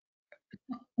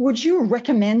 would you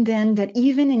recommend then that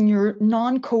even in your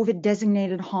non-COVID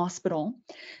designated hospital,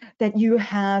 that you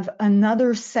have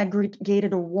another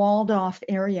segregated or walled off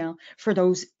area for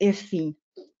those iffy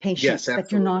patients Yes, that you're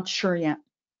absolutely, not sure yet?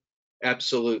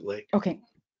 absolutely. Okay.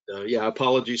 Yeah,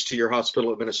 apologies to your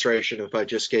hospital administration if I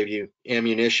just gave you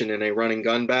ammunition in a running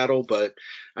gun battle, but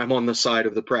I'm on the side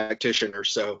of the practitioner.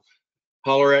 So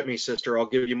holler at me, sister. I'll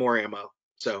give you more ammo.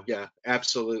 So yeah,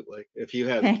 absolutely. If you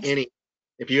have Thanks.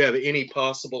 any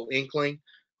possible inkling,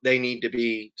 they need to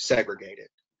be segregated.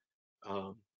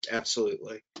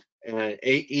 Absolutely. And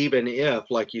even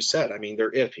if, like you said, I mean, they're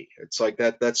iffy. It's like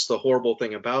that. That's the horrible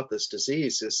thing about this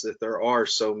disease, is that there are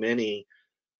so many,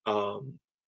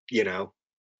 you know,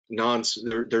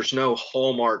 there's no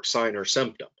hallmark sign or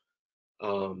symptom.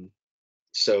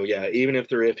 So yeah, even if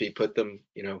they're iffy, put them,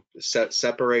 you know,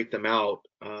 separate them out,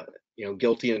 you know,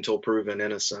 guilty until proven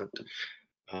innocent.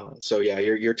 So yeah,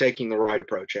 you're taking the right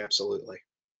approach. Absolutely.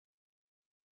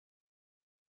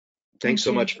 Thanks Thank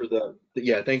so you. much for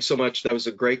yeah, thanks so much. That was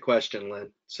a great question,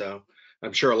 Lynn. So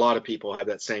I'm sure a lot of people have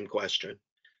that same question.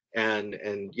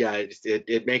 And yeah,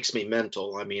 it makes me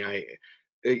mental. I mean,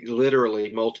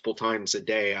 literally multiple times a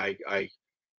day, I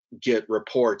get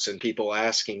reports and people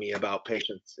asking me about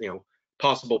patients, you know,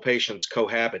 possible patients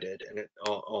cohabited, and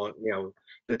on, you know,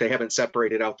 that they haven't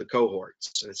separated out the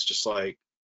cohorts. And it's just like,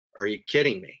 are you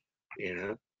kidding me? You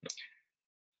know?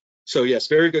 So yes,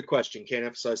 very good question. Can't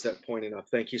emphasize that point enough.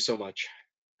 Thank you so much.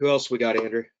 Who else we got,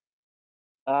 Andrew?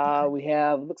 We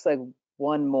have, looks like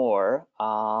one more.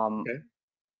 Okay.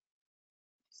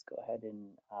 Let's go ahead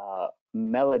and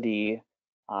Melody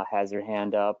has her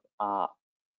hand up. I'm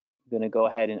gonna go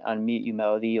ahead and unmute you,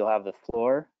 Melody. You'll have the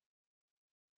floor.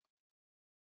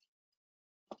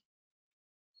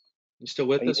 You still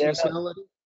with Are you us, there, Miss Melody?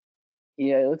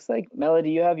 Yeah, it looks like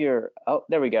Melody, you have your, oh,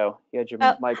 there we go. You had your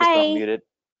Oh, microphone hi. muted.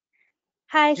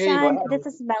 Hi, Hey, Go Sean. ahead.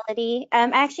 This is Melody. I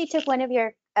actually took one of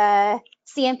your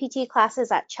CMPT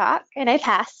classes at Chalk, and I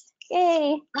passed.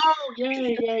 Yay. oh,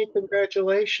 yay, yay,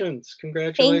 congratulations. Thank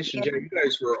Congratulations. Yeah, you. you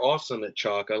guys were awesome at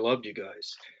Chalk. I loved you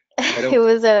guys. I It don't,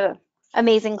 was a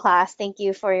amazing class. Thank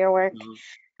you for your work.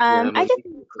 yeah, I just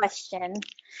have a question.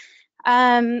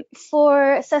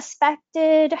 For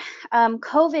suspected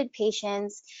COVID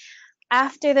patients,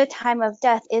 after the time of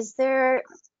death, is there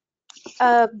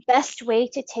a best way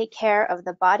to take care of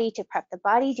the body, to prep the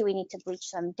body? Do we need to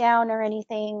bleach them down or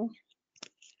anything?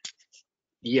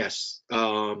 yes.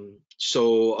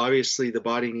 So obviously the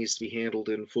body needs to be handled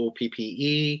in full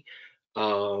PPE.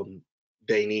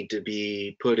 They need to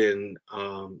be put in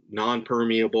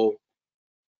non-permeable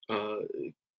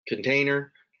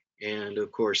container. And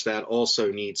of course, that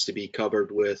also needs to be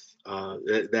covered with,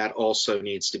 that also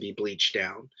needs to be bleached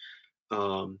down.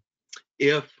 I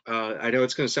know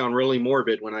it's going to sound really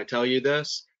morbid when I tell you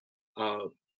this,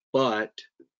 but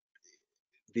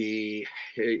you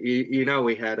know,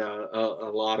 we had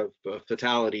a lot of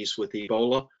fatalities with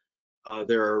Ebola.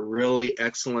 There are really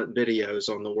excellent videos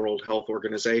on the World Health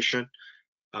Organization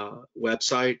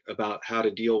website about how to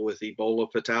deal with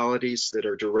Ebola fatalities that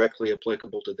are directly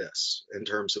applicable to this in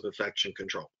terms of infection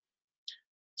control.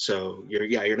 So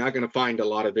you're not going to find a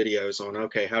lot of videos on,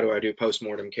 okay, how do I do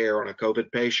postmortem care on a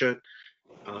COVID patient?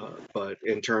 But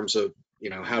in terms of, you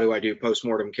know, how do I do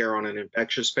postmortem care on an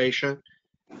infectious patient?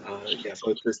 Yeah,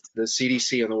 both the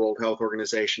CDC and the World Health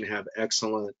Organization have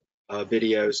excellent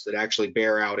videos that actually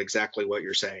bear out exactly what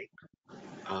you're saying.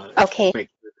 Okay.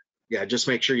 Just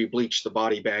make sure you bleach the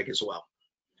body bag as well.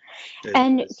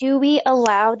 And do we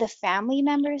allow the family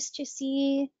members to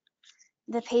see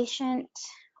the patient,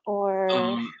 or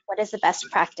what is the best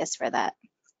practice for that?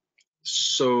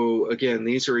 So again,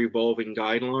 these are evolving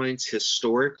guidelines.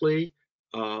 Historically,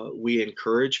 we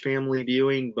encourage family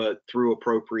viewing, but through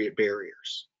appropriate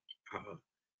barriers.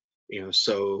 You know,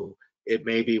 so it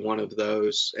may be one of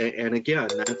those. And again,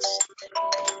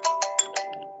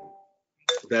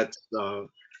 that's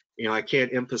I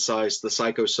can't emphasize the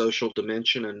psychosocial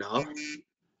dimension enough.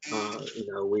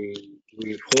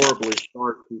 We've horribly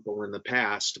scarred people in the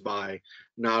past by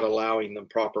not allowing them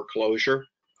proper closure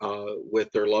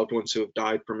with their loved ones who have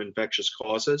died from infectious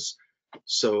causes.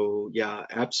 So yeah,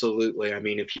 absolutely. I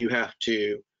mean, if you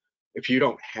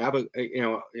don't have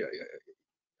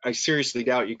I seriously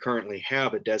doubt you currently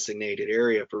have a designated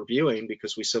area for viewing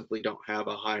because we simply don't have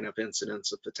a high enough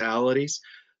incidence of fatalities,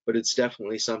 but it's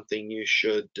definitely something you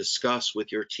should discuss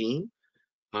with your team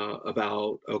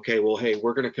about, okay, well, hey,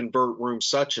 we're going to convert room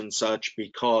such and such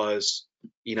because,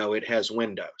 it has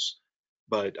windows.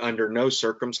 But under no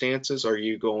circumstances are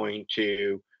you going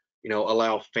to,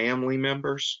 allow family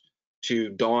members to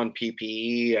don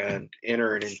PPE and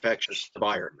enter an infectious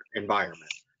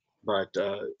environment.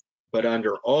 But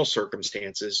under all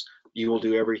circumstances, you will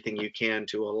do everything you can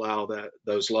to allow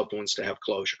those loved ones to have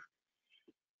closure.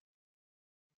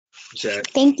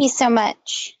 Thank you so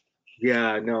much.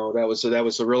 Yeah, no, that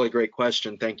was a really great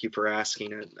question. Thank you for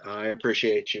asking it. I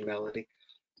appreciate you, Melody.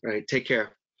 All right, take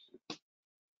care.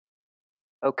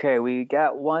 Okay, we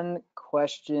got one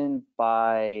question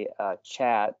by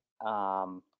chat.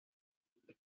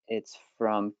 It's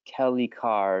from Kelly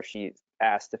Carr. She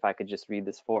asked if I could just read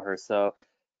this for her. So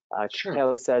Sure.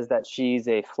 Kelly says that she's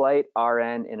a flight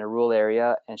RN in a rural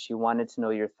area, and she wanted to know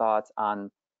your thoughts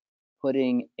on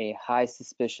putting a high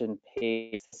suspicion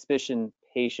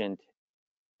patient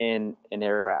in an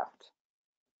aircraft.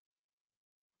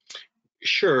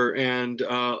 Sure, and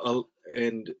a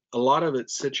lot of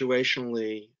it's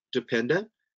situationally dependent.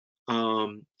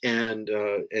 And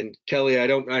Kelly, I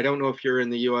don't know if you're in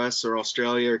the U.S. or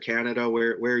Australia or Canada,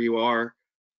 where you are.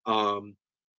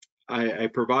 I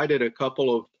provided a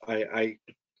couple of I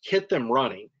hit them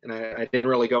running, and I didn't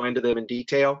really go into them in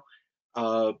detail.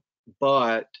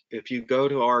 But if you go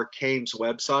to our CAMES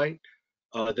website,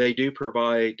 they do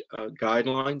provide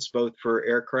guidelines both for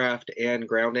aircraft and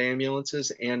ground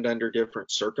ambulances and under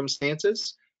different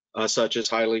circumstances, such as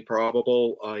highly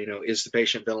probable, is the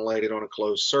patient ventilated on a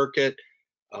closed circuit,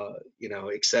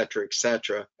 et cetera, et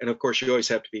cetera. And of course, you always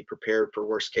have to be prepared for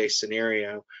worst case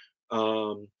scenario.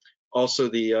 Also,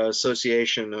 the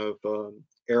Association of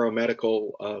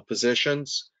Aeromedical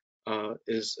Physicians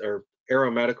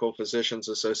Aeromedical Physicians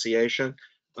Association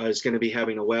is going to be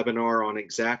having a webinar on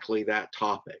exactly that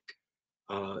topic.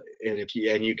 And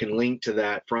you can link to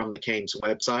that from the CAMES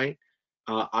website.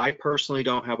 I personally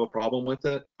don't have a problem with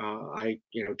it. I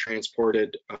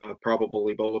transported probable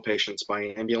Ebola patients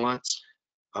by ambulance.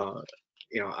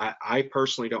 I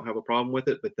personally don't have a problem with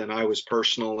it, but then I was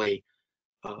personally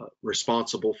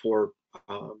responsible for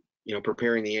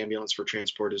preparing the ambulance for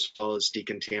transport as well as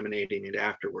decontaminating it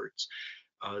afterwards.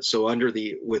 So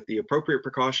with the appropriate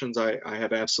precautions, I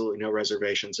have absolutely no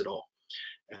reservations at all.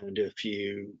 And if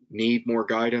you need more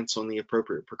guidance on the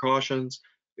appropriate precautions,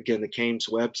 again, the CAMES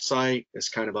website is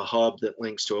kind of a hub that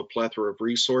links to a plethora of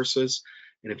resources.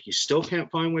 And if you still can't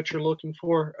find what you're looking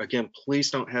for, again, please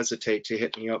don't hesitate to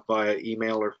hit me up via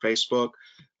email or Facebook.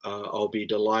 I'll be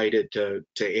delighted to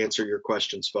answer your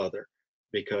questions further,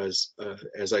 because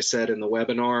as I said in the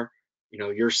webinar,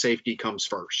 your safety comes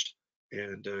first.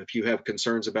 And if you have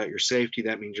concerns about your safety,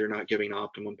 that means you're not giving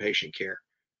optimum patient care.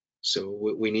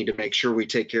 So we need to make sure we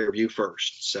take care of you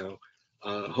first. So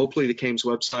hopefully the CAMES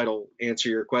website will answer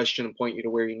your question and point you to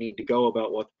where you need to go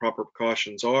about what the proper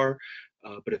precautions are.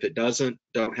 But if it doesn't,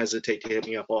 don't hesitate to hit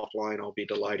me up offline. I'll be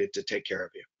delighted to take care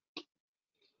of you.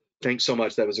 Thanks so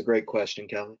much. That was a great question,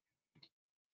 Kelly.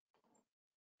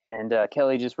 And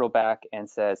Kelly just wrote back and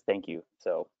says thank you.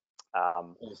 So,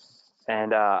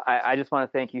 and I just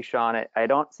want to thank you, Sean. I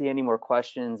don't see any more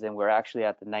questions, and we're actually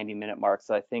at the 90-minute mark,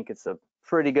 so I think it's a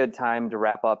pretty good time to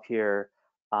wrap up here.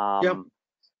 Yep.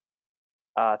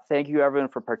 Thank you, everyone,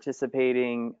 for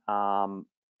participating, and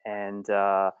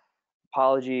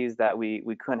apologies that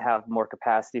we couldn't have more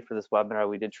capacity for this webinar.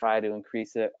 We did try to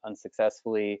increase it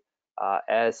unsuccessfully.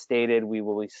 As stated, we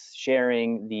will be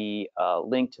sharing the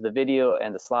link to the video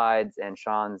and the slides and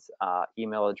Sean's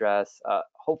email address.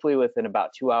 Hopefully within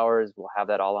about 2 hours, we'll have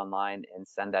that all online and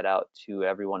send that out to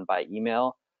everyone by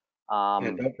email.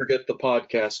 And don't forget the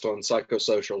podcast on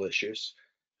psychosocial issues.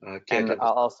 And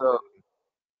I'll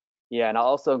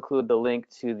also include the link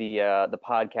to the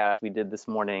podcast we did this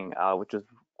morning, which was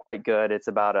quite good. It's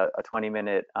about a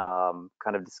 20-minute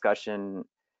kind of discussion,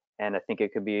 and I think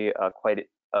it could be quite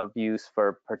of use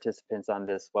for participants on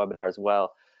this webinar as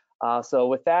well. So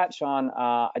with that, Sean,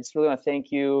 I just really want to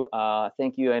thank you.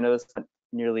 Thank you. I know it's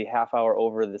nearly half hour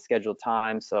over the scheduled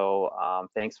time, so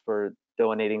thanks for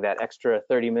donating that extra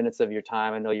 30 minutes of your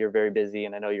time. I know you're very busy,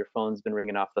 and I know your phone's been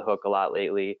ringing off the hook a lot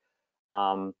lately.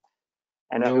 And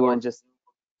everyone, just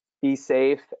be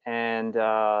safe, and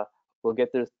we'll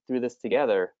get through this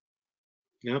together.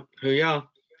 Yep. Yeah.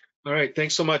 All right.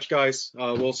 Thanks so much, guys.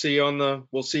 We'll see you on the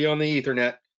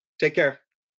Ethernet. Take care.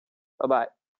 Bye-bye.